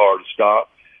really hard to stop.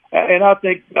 And I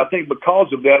think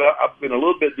because of that, I've been a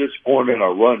little bit disappointed in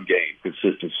our run game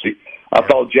consistency. I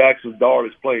thought Jackson Dart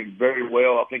is playing very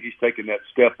well. I think he's taken that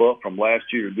step up from last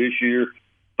year to this year.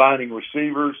 Finding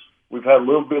receivers, we've had a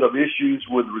little bit of issues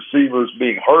with receivers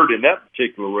being hurt in that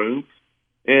particular room.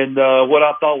 And what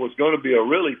I thought was going to be a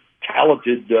really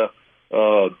talented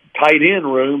tight end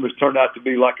room has turned out to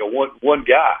be like a one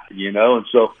guy, you know. And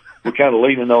so we're kind of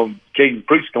leaning on Caden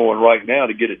Prieskorn right now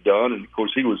to get it done. And, of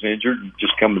course, he was injured and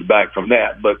just coming back from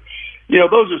that. But, you know,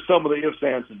 those are some of the ifs,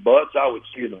 ands, and buts I would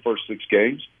see in the first 6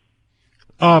 games.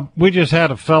 We just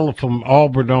had a fellow from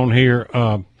Auburn on here,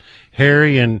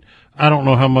 Harry, and I don't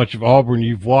know how much of Auburn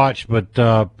you've watched, but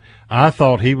I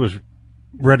thought he was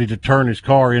ready to turn his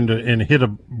car into and hit a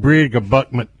brig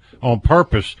abutment on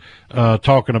purpose,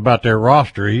 talking about their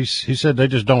roster. He said they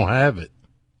just don't have it.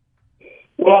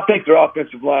 Well, I think their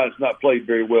offensive line has not played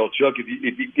very well, Chuck.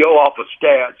 If you go off of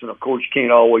stats, and of course you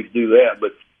can't always do that,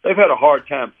 but they've had a hard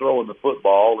time throwing the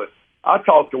football. And I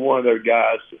talked to one of their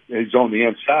guys who's on the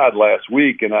inside last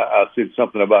week, and I said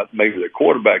something about maybe their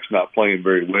quarterback's not playing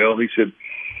very well. And he said,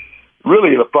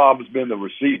 really, the problem has been the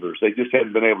receivers. They just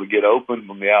haven't been able to get open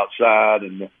from the outside,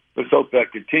 and let's hope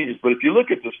that continues. But if you look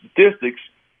at the statistics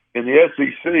in the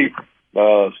SEC,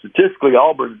 statistically,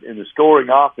 Auburn in the scoring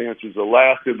offense is the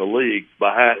last in the league,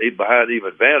 behind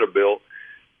even Vanderbilt,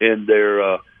 and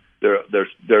their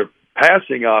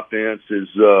passing offense is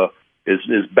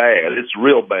bad. It's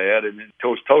real bad, and of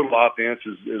course, total offense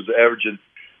is averaging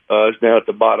is down at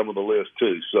the bottom of the list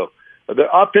too. So.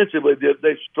 Offensively,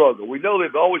 they've struggled. We know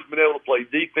they've always been able to play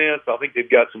defense. I think they've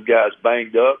got some guys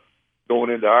banged up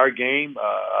going into our game.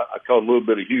 I caught a little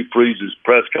bit of Hugh Freeze's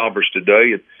press conference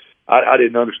today, and I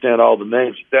didn't understand all the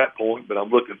names at that point, but I'm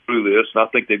looking through this, and I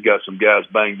think they've got some guys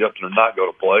banged up and are not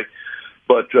going to play.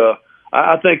 But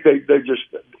I think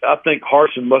I think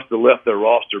Harsin must have left their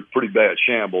roster pretty bad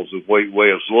shambles the way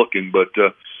it's looking. But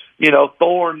you know,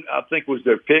 Thorne, I think, was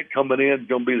their pick coming in,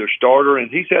 going to be their starter,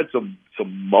 and he's had some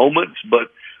moments,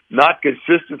 but not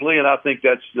consistently, and I think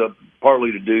that's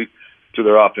partly to do to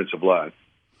their offensive line.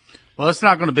 Well, it's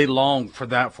not going to be long for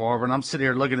that for Auburn. I'm sitting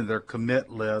here looking at their commit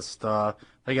list.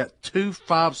 They got 2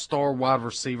 5-star wide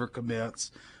receiver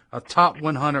commits, a top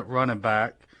 100 running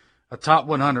back, a top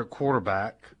 100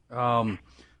 quarterback.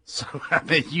 So, I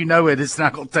mean, you know it's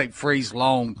not going to take Freeze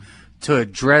long to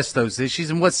address those issues.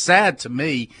 And what's sad to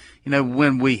me, you know,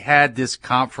 when we had this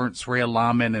conference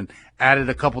realignment and added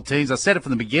a couple teams, I said it from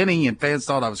the beginning and fans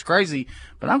thought I was crazy,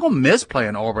 but I'm going to miss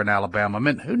playing Auburn, Alabama. I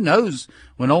mean, who knows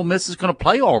when Ole Miss is going to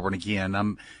play Auburn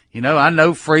again? You know, I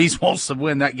know Freeze wants to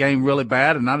win that game really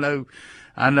bad, and I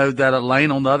know that Lane,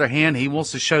 on the other hand, he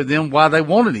wants to show them why they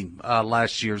wanted him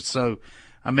last year. So,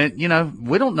 I mean, you know,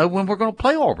 we don't know when we're going to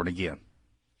play Auburn again.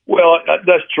 Well,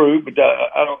 that's true, but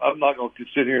I'm not going to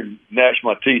sit here and gnash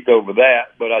my teeth over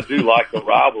that. But I do like the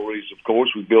rivalries, of course,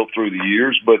 we built through the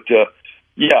years. But,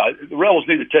 yeah, the Rebels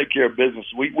need to take care of business.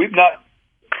 We've not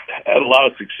had a lot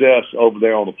of success over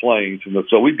there on the Plains, and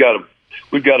so we've got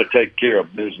to take care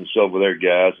of business over there,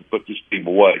 guys, and put this team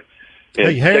away and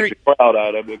take the crowd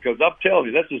out of it. Because I'm telling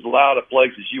you, that's as loud a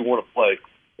place as you want to play,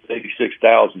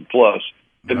 86,000 plus.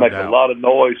 They make a lot of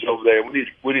noise over there.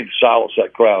 We need to silence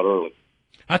that crowd early.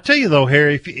 I tell you though,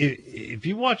 Harry, if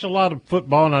you watch a lot of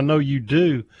football, and I know you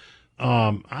do,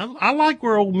 I like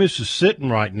where Ole Miss is sitting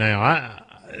right now.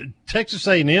 Texas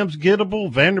A&M's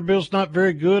gettable. Vanderbilt's not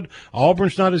very good.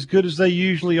 Auburn's not as good as they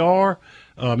usually are.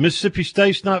 Mississippi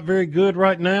State's not very good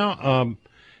right now.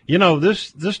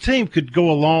 This team could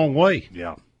go a long way.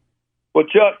 Yeah. Well,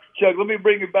 Chuck, let me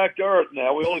bring you back to earth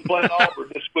now. We only playing Auburn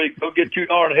this week. Don't get too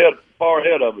far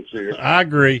ahead of us here. I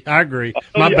agree. My bad.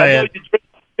 I know you drink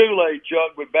Kool-Aid,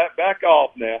 Chuck, but back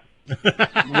off now.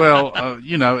 Well,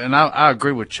 and I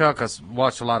agree with Chuck. I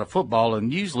watch a lot of football,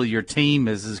 and usually your team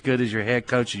is as good as your head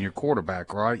coach and your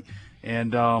quarterback, right?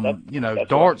 And,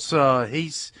 Dart's,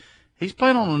 he's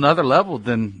playing on another level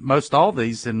than most all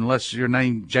these, unless you're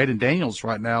named Jaden Daniels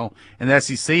right now in the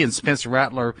SEC, and Spencer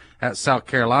Rattler at South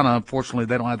Carolina. Unfortunately,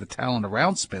 they don't have the talent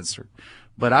around Spencer.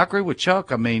 But I agree with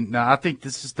Chuck. I mean, I think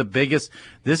this is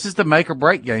the make or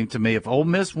break game to me. If Ole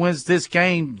Miss wins this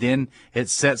game, then it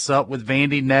sets up with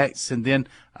Vandy next, and then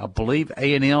I believe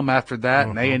A&M after that.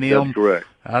 And A&M, that's correct.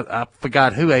 I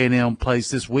forgot who A&M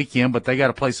plays this weekend, but they got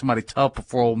to play somebody tough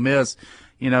before Ole Miss.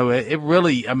 It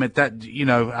really, I mean, that,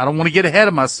 I don't want to get ahead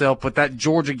of myself, but that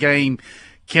Georgia game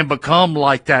can become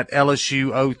like that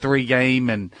LSU 03 game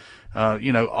and,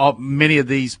 many of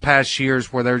these past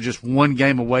years where they're just one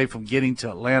game away from getting to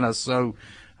Atlanta. So,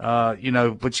 but you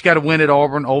got to win at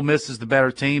Auburn. Ole Miss is the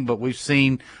better team, but we've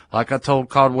seen, like I told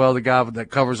Caldwell, the guy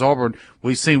that covers Auburn,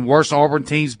 we've seen worse Auburn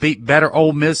teams beat better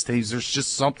Ole Miss teams. There's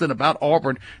just something about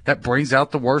Auburn that brings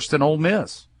out the worst in Ole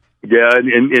Miss. Yeah,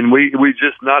 and we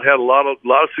just not had a lot of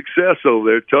success over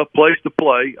there. Tough place to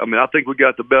play. I mean, I think we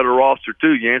got the better roster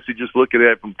too, Yancey, just looking at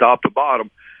it from top to bottom.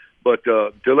 But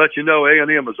to let you know,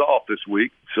 A&M is off this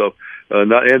week, so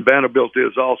and Vanderbilt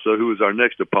is also, who is our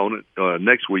next opponent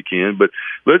next weekend. But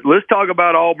let's talk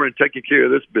about Auburn taking care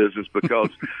of this business, because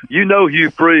Hugh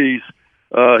Freeze.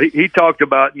 He talked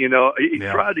about, he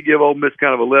tried to give Ole Miss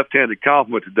kind of a left-handed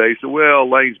compliment today. He said, well,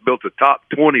 Lane's built a top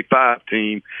 25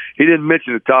 team. He didn't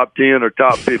mention the top 10 or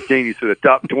top 15. He said a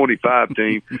top 25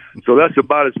 team. So that's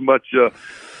about as much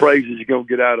praise as you're going to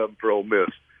get out of him for Ole Miss.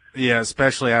 Yeah,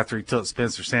 especially after he took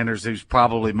Spencer Sanders, who's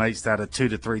probably makes that a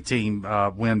 2-3 team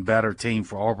win better team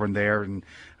for Auburn there. And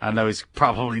I know he's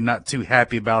probably not too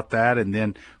happy about that. And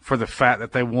then for the fact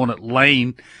that they wanted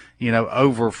Lane,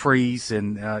 over Freeze.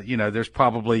 And, there's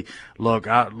probably, look,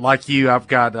 like you, I've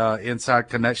got inside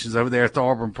connections over there at the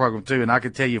Auburn program too. And I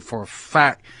can tell you for a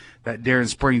fact that during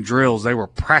spring drills, they were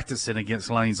practicing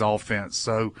against Lane's offense.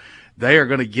 So they are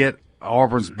going to get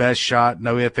Auburn's best shot,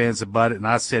 no ifs, ands, about it. And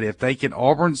I said, if they can,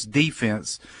 Auburn's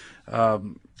defense,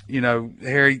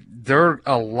 Harry, they're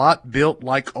a lot built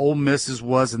like Ole Miss's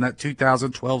was in that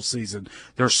 2012 season.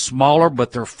 They're smaller,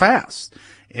 but they're fast.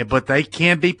 But they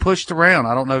can be pushed around.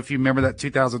 I don't know if you remember that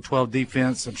 2012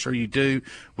 defense. I'm sure you do,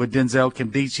 with Denzel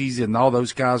Kimbichis and all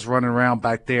those guys running around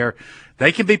back there.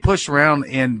 They can be pushed around.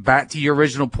 And back to your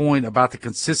original point about the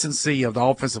consistency of the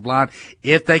offensive line,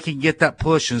 if they can get that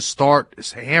push and start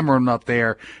hammering up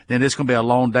there, then it's going to be a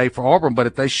long day for Auburn. But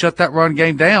if they shut that run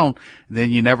game down,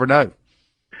 then you never know.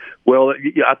 Well,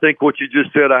 I think what you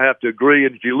just said, I have to agree.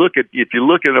 And if you look at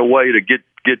a way to get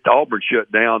Auburn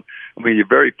shut down, I mean, your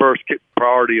very first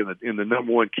priority in the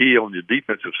number one key on your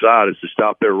defensive side is to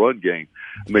stop their run game.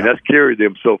 I mean, that's carried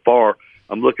them so far.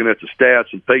 I'm looking at the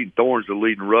stats, and Peyton Thorne's the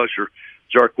leading rusher.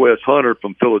 Jarquez Hunter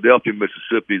from Philadelphia,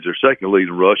 Mississippi is their second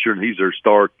leading rusher, and he's their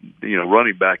star,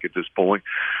 running back at this point.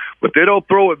 But they don't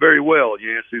throw it very well,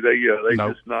 Yancey. They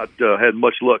just not had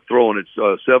much luck throwing.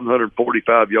 It's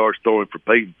 745 yards throwing for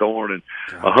Peyton Thorne and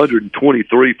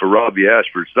 123 for Robbie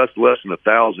Ashford. So that's less than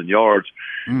 1,000 yards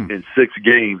in 6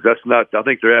 games. That's not. I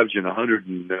think they're averaging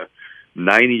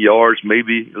 190 yards,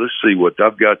 maybe. Let's see what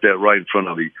I've got that right in front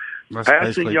of me.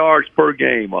 Passing yards per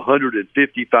game,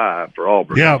 155 for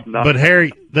Auburn. Yeah, but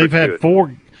Harry, they've had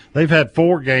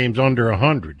four games under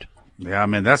 100. Yeah, I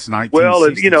mean that's 1960s Well,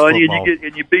 and football.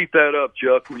 you beat that up,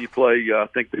 Chuck, when you play. I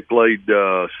think they played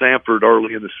Samford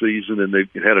early in the season, and they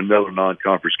had another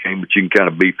non-conference game, but you can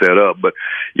kind of beat that up. But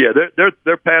yeah,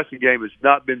 their passing game has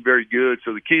not been very good.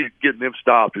 So the key to getting them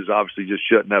stopped is obviously just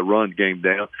shutting that run game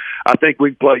down. I think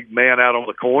we can play man out on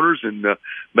the corners and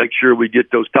make sure we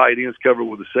get those tight ends covered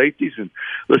with the safeties, and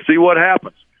let's see what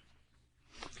happens.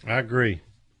 I agree.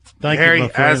 Thank you, Harry,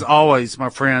 as always, my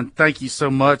friend. Thank you so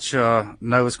much. Know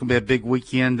it's going to be a big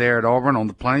weekend there at Auburn on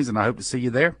the Plains, and I hope to see you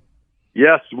there.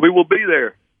 Yes, we will be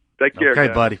there. Take care, okay,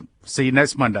 guys. buddy. See you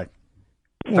next Monday.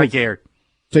 Thank you, Harry.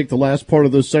 Take the last part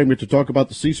of this segment to talk about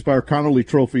the CSpire Conerly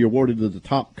Trophy awarded to the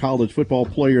top college football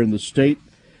player in the state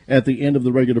at the end of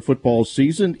the regular football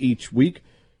season. Each week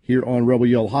here on Rebel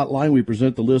Yell Hotline, we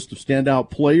present the list of standout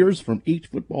players from each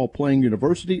football playing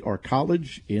university or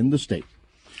college in the state.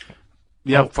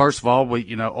 Yeah, first of all,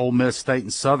 Ole Miss, State,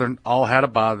 and Southern all had a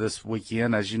bye this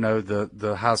weekend. As you know,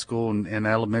 the high school and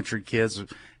elementary kids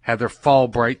had their fall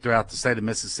break throughout the state of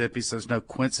Mississippi, so there's no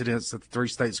coincidence that the 3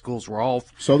 state schools were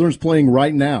off. Southern's playing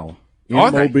right now in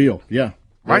Mobile. Yeah.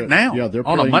 Right now? Yeah, they're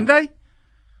on playing. A Monday?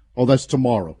 Oh, that's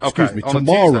tomorrow. Okay. Excuse me. On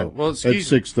Tomorrow well, at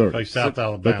 6:30. Play South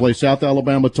Alabama. They play South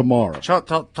Alabama tomorrow.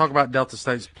 Talk about Delta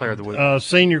State's Player of the Week.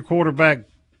 Senior quarterback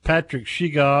Patrick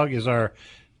Shegog is our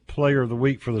Player of the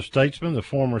Week for the Statesman. The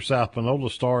former South Panola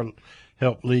star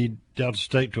helped lead Delta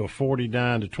State to a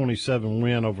 49-27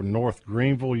 win over North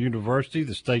Greenville University.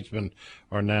 The Statesmen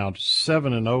are now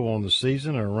 7-0 on the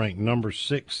season and are ranked number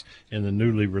 6 in the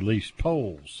newly released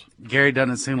polls. Gary,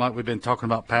 doesn't it seem like we've been talking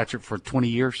about Patrick for 20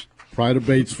 years? Pride of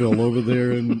Batesville over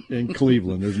there in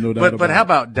Cleveland. There's no doubt about it. But how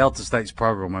about Delta State's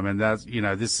program? I mean, that's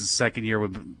this is the second year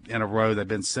in a row they've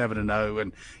been 7-0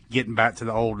 and getting back to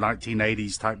the old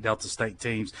 1980s type Delta State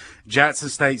teams. Jackson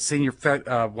State senior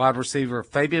wide receiver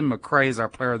Fabian McCray is our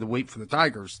Player of the Week for the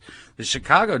Tigers. The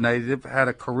Chicago native had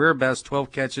a career best 12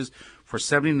 catches for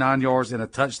 79 yards and a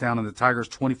touchdown in the Tigers'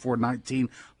 24-19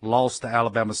 loss to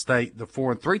Alabama State. The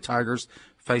 4-3 Tigers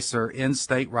face their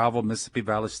in-state rival Mississippi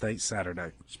Valley State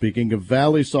Saturday. Speaking of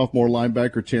Valley, sophomore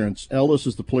linebacker Terrence Ellis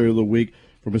is the Player of the Week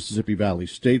for Mississippi Valley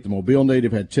State. The Mobile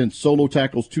native had 10 solo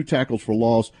tackles, 2 tackles for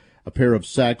loss, a pair of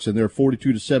sacks in their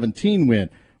 42-17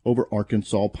 win over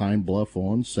Arkansas Pine Bluff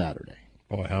on Saturday.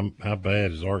 Boy, how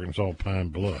bad is Arkansas Pine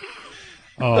Bluff?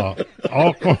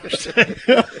 Alcorn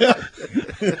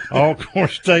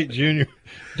State Junior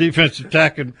defensive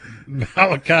tackle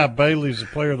Malachi Bailey is the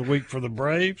Player of the Week for the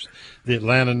Braves. The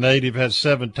Atlanta native had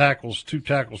 7 tackles, 2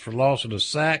 tackles for loss, and a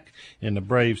sack in the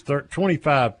Braves'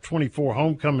 25-24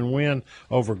 homecoming win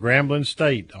over Grambling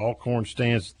State. Alcorn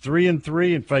stands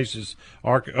 3-3 and faces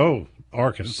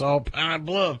Arkansas Pine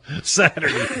Bluff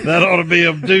Saturday. That ought to be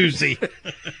a doozy.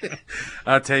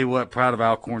 I tell you what, proud of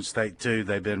Alcorn State too.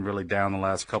 They've been really down the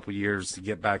last couple of years to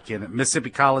get back in it.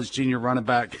 Mississippi College junior running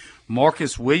back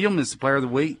Marcus Williams is the Player of the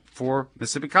Week for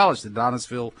Mississippi College. The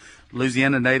Donisville,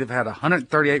 Louisiana native had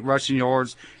 138 rushing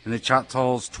yards in the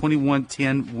Choctaws'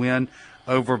 21-10 win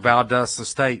over Valdosta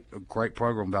State. A great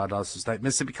program, Valdosta State.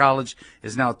 Mississippi College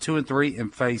is now 2-3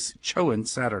 and face Chowan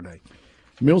Saturday.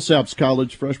 Millsaps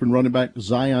College freshman running back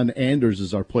Zion Anders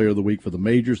is our Player of the Week for the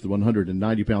Majors. The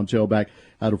 190-pound tailback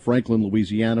out of Franklin,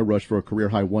 Louisiana, rushed for a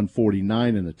career-high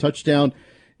 149 and a touchdown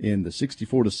in the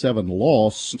 64-7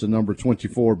 loss to number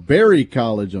 24 Berry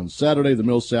College on Saturday. The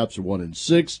Millsaps are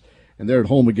 1-6, and they're at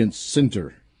home against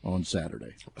Center on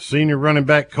Saturday. Senior running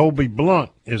back Colby Blunt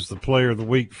is the Player of the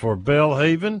Week for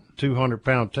Belhaven.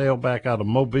 200-pound tailback out of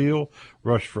Mobile,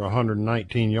 rushed for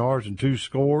 119 yards and 2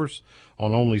 scores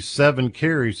on only 7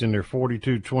 carries in their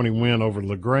 42-20 win over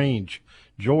LaGrange,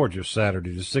 Georgia,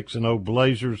 Saturday. The 6-0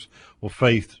 Blazers will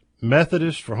face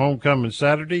Methodist for homecoming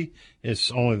Saturday.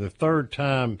 It's only the 3rd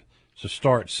time to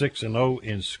start 6-0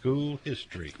 in school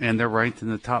history. And they're ranked in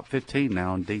the top 15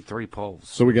 now in D3 polls.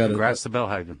 So we got Congrats to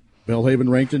Belhaven. Belhaven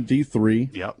ranked in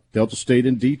D3. Yep. Delta State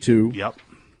in D2. Yep.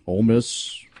 Ole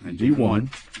Miss in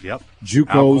D1. Yep.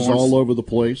 JUCO's all over the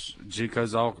place.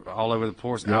 JUCO's all over the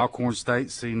place. Yep. Alcorn State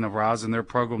seeing the rise in their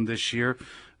program this year.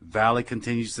 Valley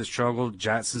continues to struggle.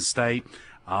 Jackson State,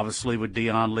 obviously with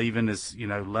Dion leaving, has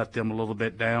left them a little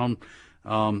bit down.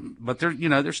 But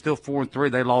they're still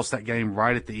 4-3. They lost that game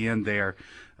right at the end there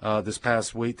this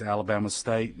past week to Alabama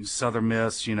State and Southern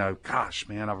Miss. Gosh,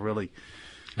 man,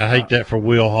 I hate that for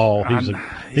Will Hall.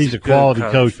 He's a quality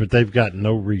coach, but they've got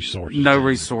no resources. No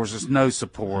resources, no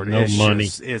support. No money.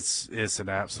 It's an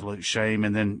absolute shame.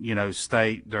 And then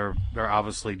State, they're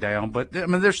obviously down, but I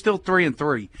mean they're still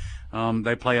 3-3.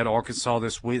 They play at Arkansas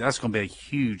this week. That's going to be a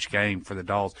huge game for the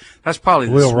Dogs. That's probably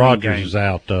the Will Rogers game. is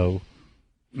out though.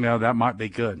 No, that might be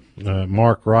good.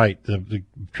 Mark Wright, the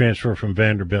transfer from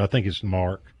Vanderbilt. I think it's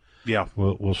Mark. Yeah,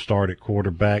 will start at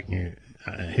quarterback.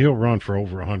 He'll run for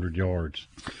over 100 yards.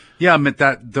 Yeah, I mean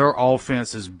that their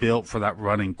offense is built for that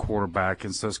running quarterback,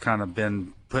 and so it's kind of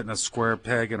been putting a square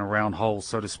peg in a round hole,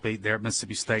 so to speak, there at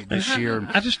Mississippi State this year.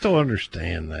 I just don't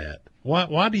understand that.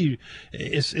 Why do you?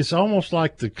 It's almost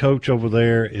like the coach over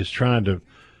there is trying to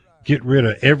get rid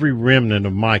of every remnant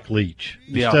of Mike Leach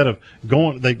instead of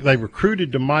going. They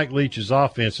recruited to Mike Leach's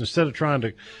offense instead of trying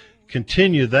to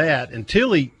continue that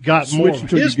until he got more of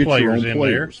his players in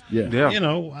there. Yeah. You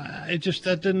know, it just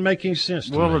that didn't make any sense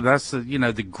to me. Well, that's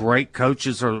the great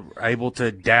coaches are able to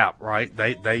adapt, right?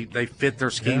 They fit their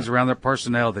schemes around their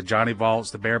personnel. The Johnny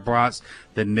Vaults, the Bear Bryants,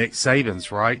 the Nick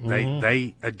Sabans, right?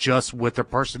 They adjust with their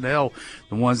personnel.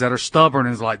 The ones that are stubborn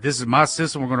is like, this is my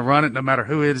system. We're going to run it no matter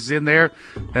who is in there.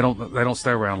 They don't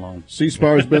stay around long.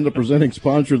 CSpire has been the presenting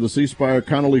sponsor of the CSpire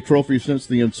Conerly Trophy since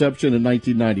the inception in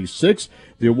 1996.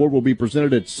 The award will be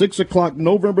presented at 6 o'clock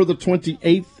November the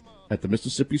 28th at the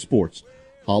Mississippi Sports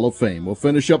Hall of Fame. We'll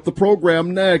finish up the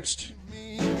program next.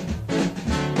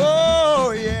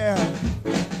 Oh, yeah.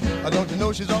 Don't you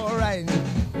know she's all right?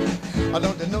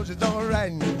 Don't you know she's all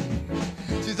right?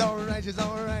 She's all right, she's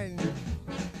all right.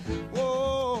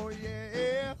 Oh,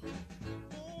 yeah.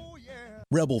 Oh, yeah.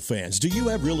 Rebel fans, do you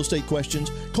have real estate questions?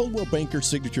 Coldwell Banker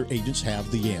Signature agents have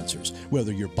the answers.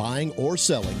 Whether you're buying or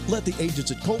selling, let the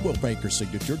agents at Coldwell Banker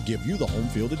Signature give you the home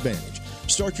field advantage.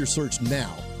 Start your search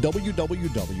now,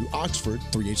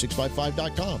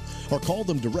 www.oxford38655.com, or call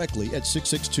them directly at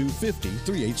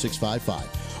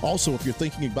 662-50-38655. Also, if you're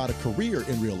thinking about a career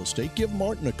in real estate, give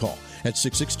Martin a call at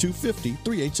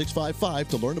 662-50-38655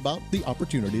 to learn about the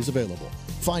opportunities available.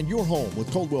 Find your home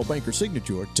with Coldwell Banker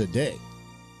Signature today.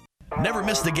 Never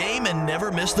miss the game and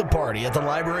never miss the party at the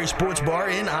Library Sports Bar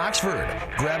in Oxford.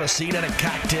 Grab a seat and a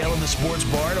cocktail in the sports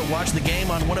bar to watch the game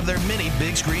on one of their many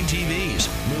big screen TVs.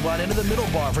 Move on into the middle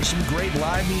bar for some great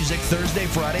live music Thursday,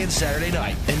 Friday, and Saturday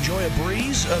night. Enjoy a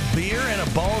breeze, a beer, and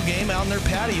a ball game out in their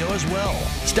patio as well.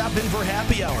 Stop in for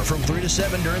happy hour from 3 to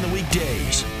 7 during the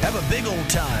weekdays. Have a big old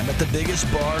time at the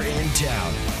biggest bar in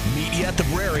town. Meet you at the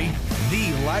Brary,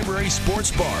 the Library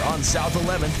Sports Bar on South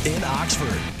 11th in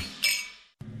Oxford.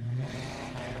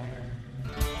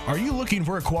 Are you looking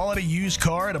for a quality used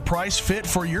car at a price fit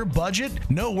for your budget?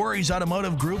 No Worries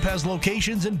Automotive Group has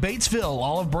locations in Batesville,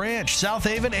 Olive Branch, South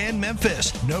Haven, and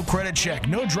Memphis. No credit check,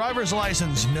 no driver's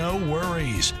license, no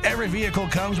worries. Every vehicle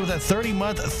comes with a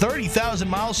 30-month,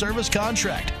 30,000-mile service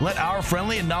contract. Let our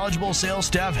friendly and knowledgeable sales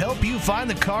staff help you find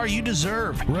the car you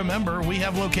deserve. Remember, we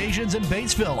have locations in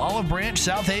Batesville, Olive Branch,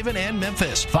 South Haven, and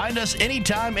Memphis. Find us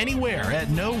anytime, anywhere at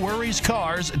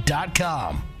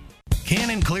NoWorriesCars.com.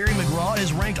 Cannon Cleary McGraw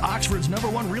is ranked Oxford's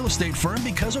 #1 real estate firm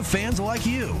because of fans like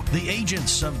you. The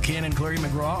agents of Cannon Cleary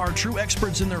McGraw are true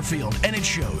experts in their field, and it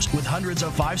shows with hundreds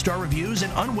of 5-star reviews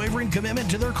and unwavering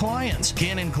commitment to their clients.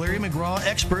 Cannon Cleary McGraw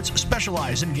experts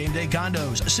specialize in game day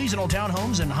condos, seasonal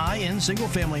townhomes, and high-end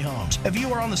single-family homes. If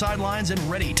you are on the sidelines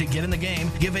and ready to get in the game,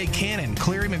 give a Cannon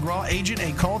Cleary McGraw agent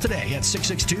a call today at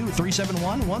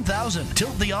 662-371-1000.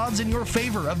 Tilt the odds in your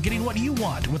favor of getting what you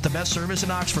want with the best service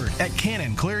in Oxford at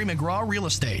Cannon Cleary McGraw Real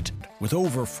Estate. With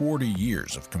over 40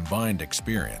 years of combined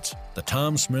experience, the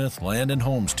Tom Smith Land and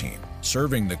Homes team,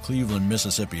 serving the Cleveland,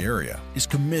 Mississippi area, is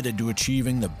committed to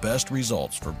achieving the best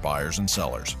results for buyers and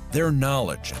sellers. Their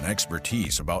knowledge and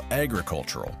expertise about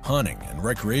agricultural, hunting, and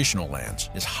recreational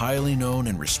lands is highly known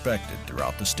and respected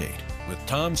throughout the state. With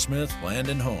Tom Smith Land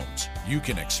and Homes, you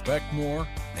can expect more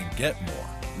and get more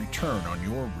return on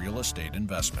your real estate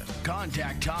investment.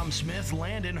 Contact Tom Smith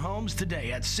Land and Homes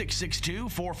today at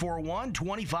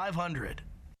 662-441-2500.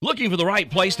 Looking for the right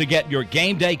place to get your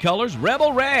game day colors?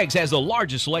 Rebel Rags has the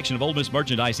largest selection of Ole Miss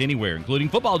merchandise anywhere, including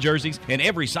football jerseys in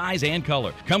every size and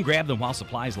color. Come grab them while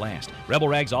supplies last. Rebel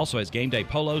Rags also has game day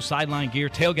polos, sideline gear,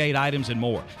 tailgate items, and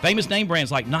more. Famous name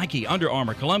brands like Nike, Under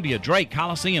Armour, Columbia, Drake,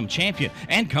 Coliseum, Champion,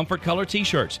 and Comfort Color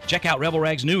t-shirts. Check out Rebel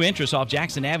Rags' new entrance off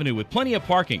Jackson Avenue with plenty of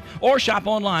parking, or shop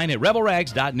online at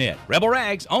rebelrags.net. Rebel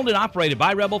Rags, owned and operated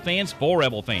by Rebel fans for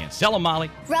Rebel fans. Sell them,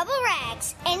 Molly. Rebel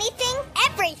Rags, anything,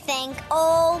 everything,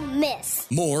 Ole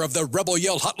Miss. More of the Rebel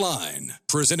Yell Hotline,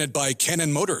 presented by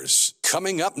Cannon Motors,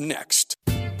 coming up next.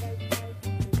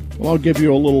 Well, I'll give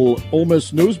you a little Ole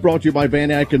Miss news brought to you by Van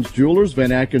Atkins Jewelers.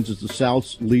 Van Atkins is the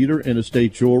South's leader in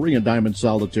estate jewelry and diamond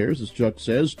solitaires. As Chuck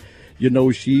says, you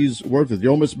know she's worth it. The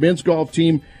Ole Miss men's golf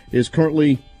team is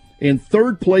currently in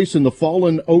third place in the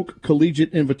Fallen Oak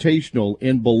Collegiate Invitational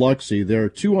in Biloxi. They're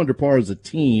 2 under par as a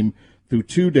team through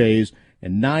 2 days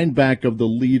and 9 back of the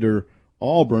leader,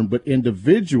 Auburn. But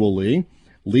individually,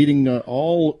 leading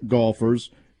all golfers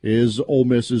is Ole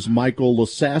Miss's Michael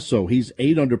Lasasso. He's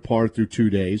 8 under par through 2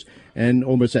 days, and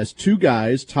Ole Miss has 2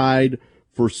 guys tied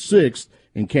for 6th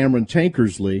in Cameron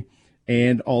Tankersley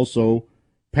and also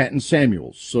Patton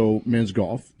Samuels. So men's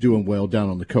golf doing well down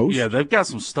on the coast. Yeah, they've got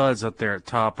some studs up there at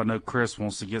top. I know Chris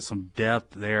wants to get some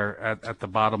depth there at the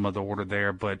bottom of the order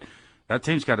there, but that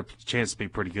team's got a chance to be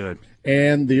pretty good.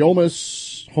 And the Ole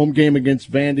Miss home game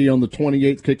against Vandy on the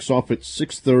 28th kicks off at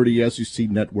 6:30, SEC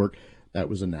Network. That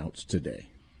was announced today.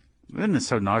 Isn't it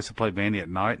so nice to play Vandy at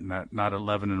night and not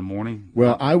 11 in the morning?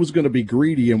 Well, I was going to be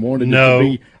greedy and wanted it to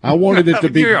be. I wanted it to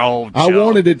be. You're old, I Joe.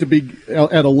 wanted it to be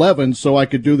at 11, so I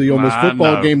could do the Ole Miss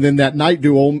football game. Then that night,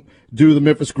 do the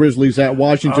Memphis Grizzlies at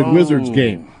Washington Wizards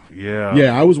game. Yeah.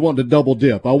 Yeah, I was wanting to double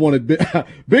dip. I wanted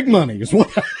big money. Is what.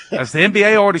 Has the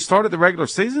NBA already started the regular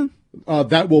season?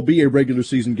 That will be a regular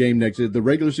season game next. The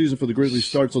regular season for the Grizzlies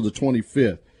starts on the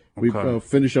 25th. We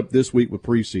finish up this week with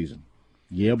preseason.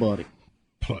 Yeah, buddy.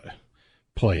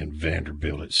 Playing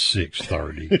Vanderbilt at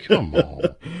 6:30. Come on.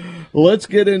 Let's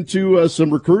get into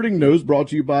some recruiting news brought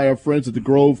to you by our friends at the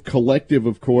Grove Collective,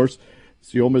 of course.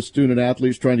 It's the Ole Miss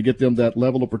student-athletes trying to get them that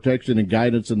level of protection and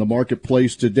guidance in the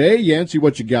marketplace today. Yancey,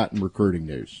 what you got in recruiting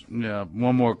news? Yeah,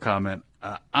 one more comment.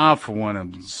 I, for one,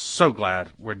 am so glad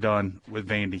we're done with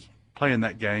Vandy. Playing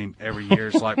that game every year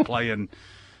is like playing,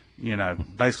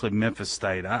 basically Memphis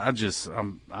State. I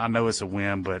know it's a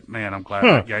win, but, man, I'm glad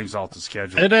that game's off the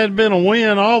schedule. It hadn't been a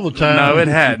win all the time. No, it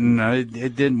hadn't.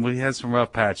 It didn't. We had some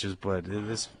rough patches, but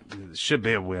this should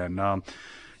be a win.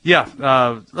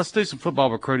 Let's do some football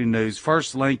recruiting news.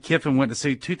 First, Lane Kiffin went to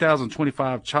see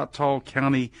 2025 Choctaw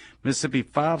County, Mississippi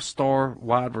 5-star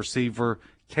wide receiver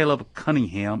Caleb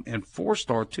Cunningham and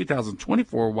 4-star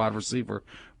 2024 wide receiver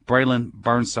Braylon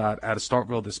Burnside out of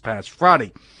Starkville this past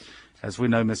Friday. As we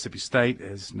know, Mississippi State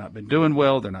has not been doing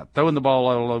well. They're not throwing the ball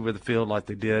all over the field like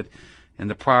they did in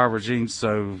the prior regime,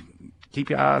 so keep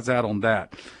your eyes out on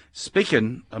that.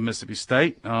 Speaking of Mississippi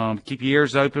State, keep your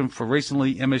ears open for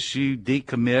recently MSU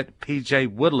decommit P.J.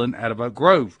 Woodland out of Oak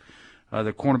Grove.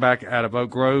 The cornerback out of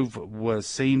Oak Grove was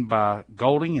seen by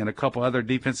Golding and a couple other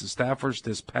defensive staffers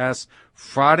this past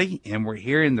Friday, and we're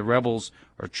hearing the Rebels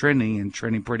are trending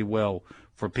pretty well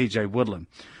for P.J. Woodland.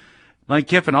 Lane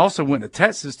Kiffin also went to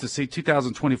Texas to see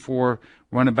 2024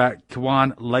 running back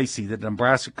Kwan Lacey. The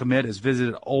Nebraska commit has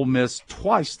visited Ole Miss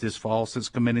twice this fall since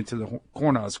committing to the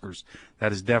Cornhuskers.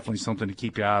 That is definitely something to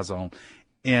keep your eyes on.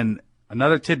 And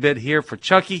another tidbit here for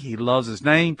Chucky. He loves his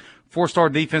name. 4-star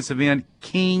defensive end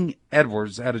King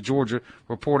Edwards out of Georgia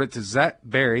reported to Zach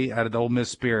Berry out of the Ole Miss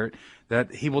Spirit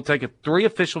that he will take 3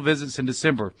 official visits in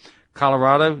December.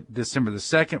 Colorado, December the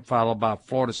 2nd, followed by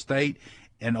Florida State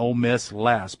and Ole Miss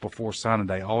last before signing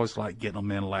day. Always like getting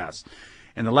them in last.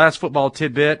 And the last football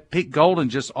tidbit, Pete Golden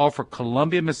just offered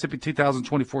Columbia, Mississippi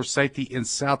 2024 safety in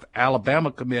South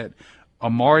Alabama commit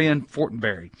Amarian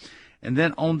Fortenberry. And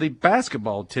then on the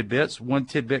basketball tidbits, one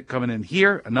tidbit coming in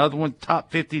here, another one, top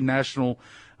 50 national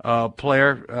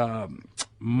player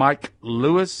Mike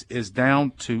Lewis is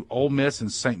down to Ole Miss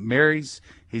and St. Mary's.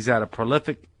 He's out of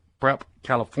Prolific Prep,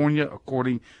 California,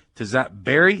 according to Zach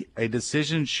Berry. A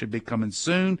decision should be coming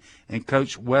soon, and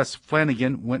Coach Wes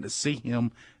Flanagan went to see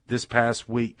him this past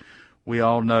week. We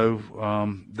all know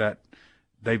that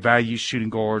they value shooting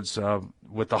guards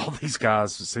with all these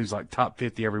guys. It seems like top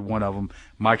 50, every one of them.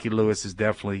 Mikey Lewis is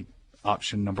definitely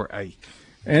option number 8.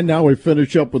 And now we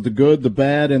finish up with the good, the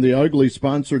bad, and the ugly,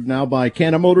 sponsored now by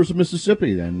Cannon Motors of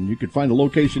Mississippi. And you can find a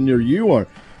location near you or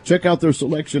check out their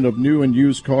selection of new and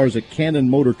used cars at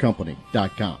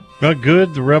CannonMotorCompany.com.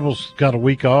 Good. The Rebels got a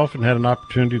week off and had an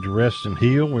opportunity to rest and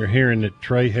heal. We're hearing that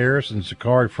Trey Harris and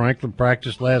Zachary Franklin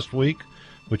practiced last week,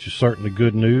 which is certainly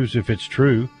good news if it's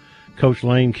true. Coach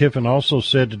Lane Kiffin also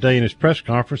said today in his press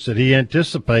conference that he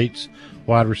anticipates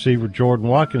wide receiver Jordan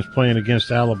Watkins playing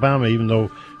against Alabama, even though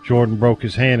Jordan broke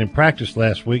his hand in practice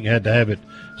last week and had to have it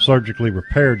surgically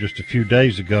repaired just a few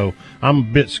days ago. I'm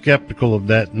a bit skeptical of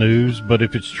that news, but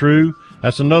if it's true,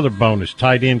 that's another bonus.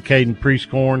 Tight end Caden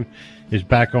Prieskorn is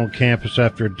back on campus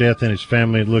after a death in his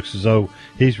family. It looks as though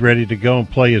he's ready to go and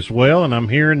play as well. And I'm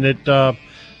hearing that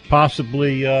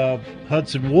possibly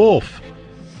Hudson Wolf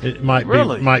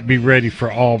might be ready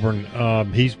for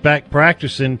Auburn. He's back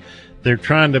practicing. They're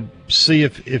trying to see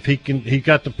if he can. He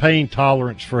got the pain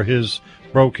tolerance for his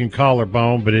broken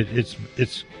collarbone, but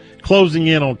it's closing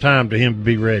in on time to him to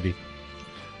be ready.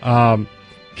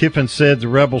 Kiffin said the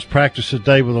Rebels practiced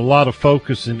today with a lot of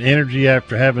focus and energy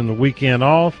after having the weekend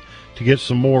off to get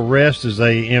some more rest as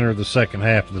they enter the second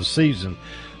half of the season.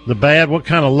 The bad, what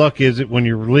kind of luck is it when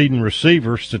your leading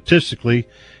receiver statistically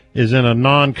is in a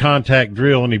non-contact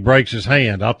drill and he breaks his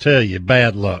hand? I'll tell you,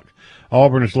 bad luck.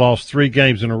 Auburn has lost 3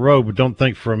 games in a row, but don't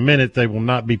think for a minute they will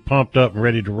not be pumped up and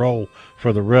ready to roll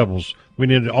for the Rebels. We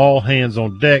need all hands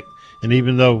on deck, and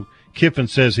even though Kiffin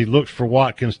says he looks for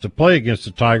Watkins to play against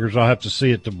the Tigers, I'll have to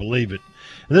see it to believe it.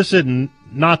 And this isn't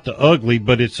not the ugly,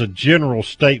 but it's a general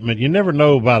statement. You never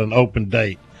know about an open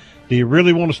date. Do you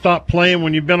really want to stop playing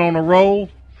when you've been on a roll?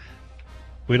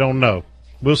 We don't know.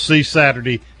 We'll see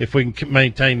Saturday if we can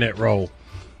maintain that roll.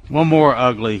 One more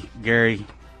ugly, Gary.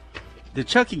 Did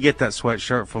Chucky get that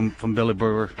sweatshirt from Billy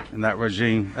Brewer in that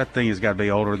regime? That thing has got to be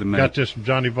older than me. Got this from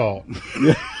Johnny Vault.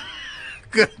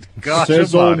 Good gosh,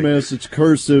 says Ole Miss. It's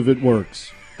cursive. It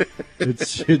works.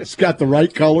 It's got the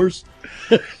right colors.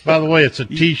 By the way, it's a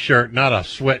T-shirt, not a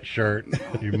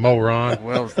sweatshirt. You moron.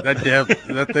 Well,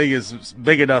 that thing is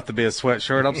big enough to be a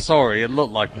sweatshirt. I'm sorry, it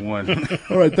looked like one.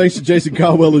 All right, thanks to Jason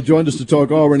Caldwell who joined us to talk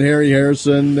Auburn, Harry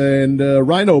Harrison, and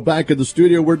Rhino back in the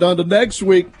studio. We're done to next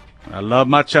week. I love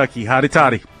my Chucky. Hotty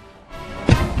toddy.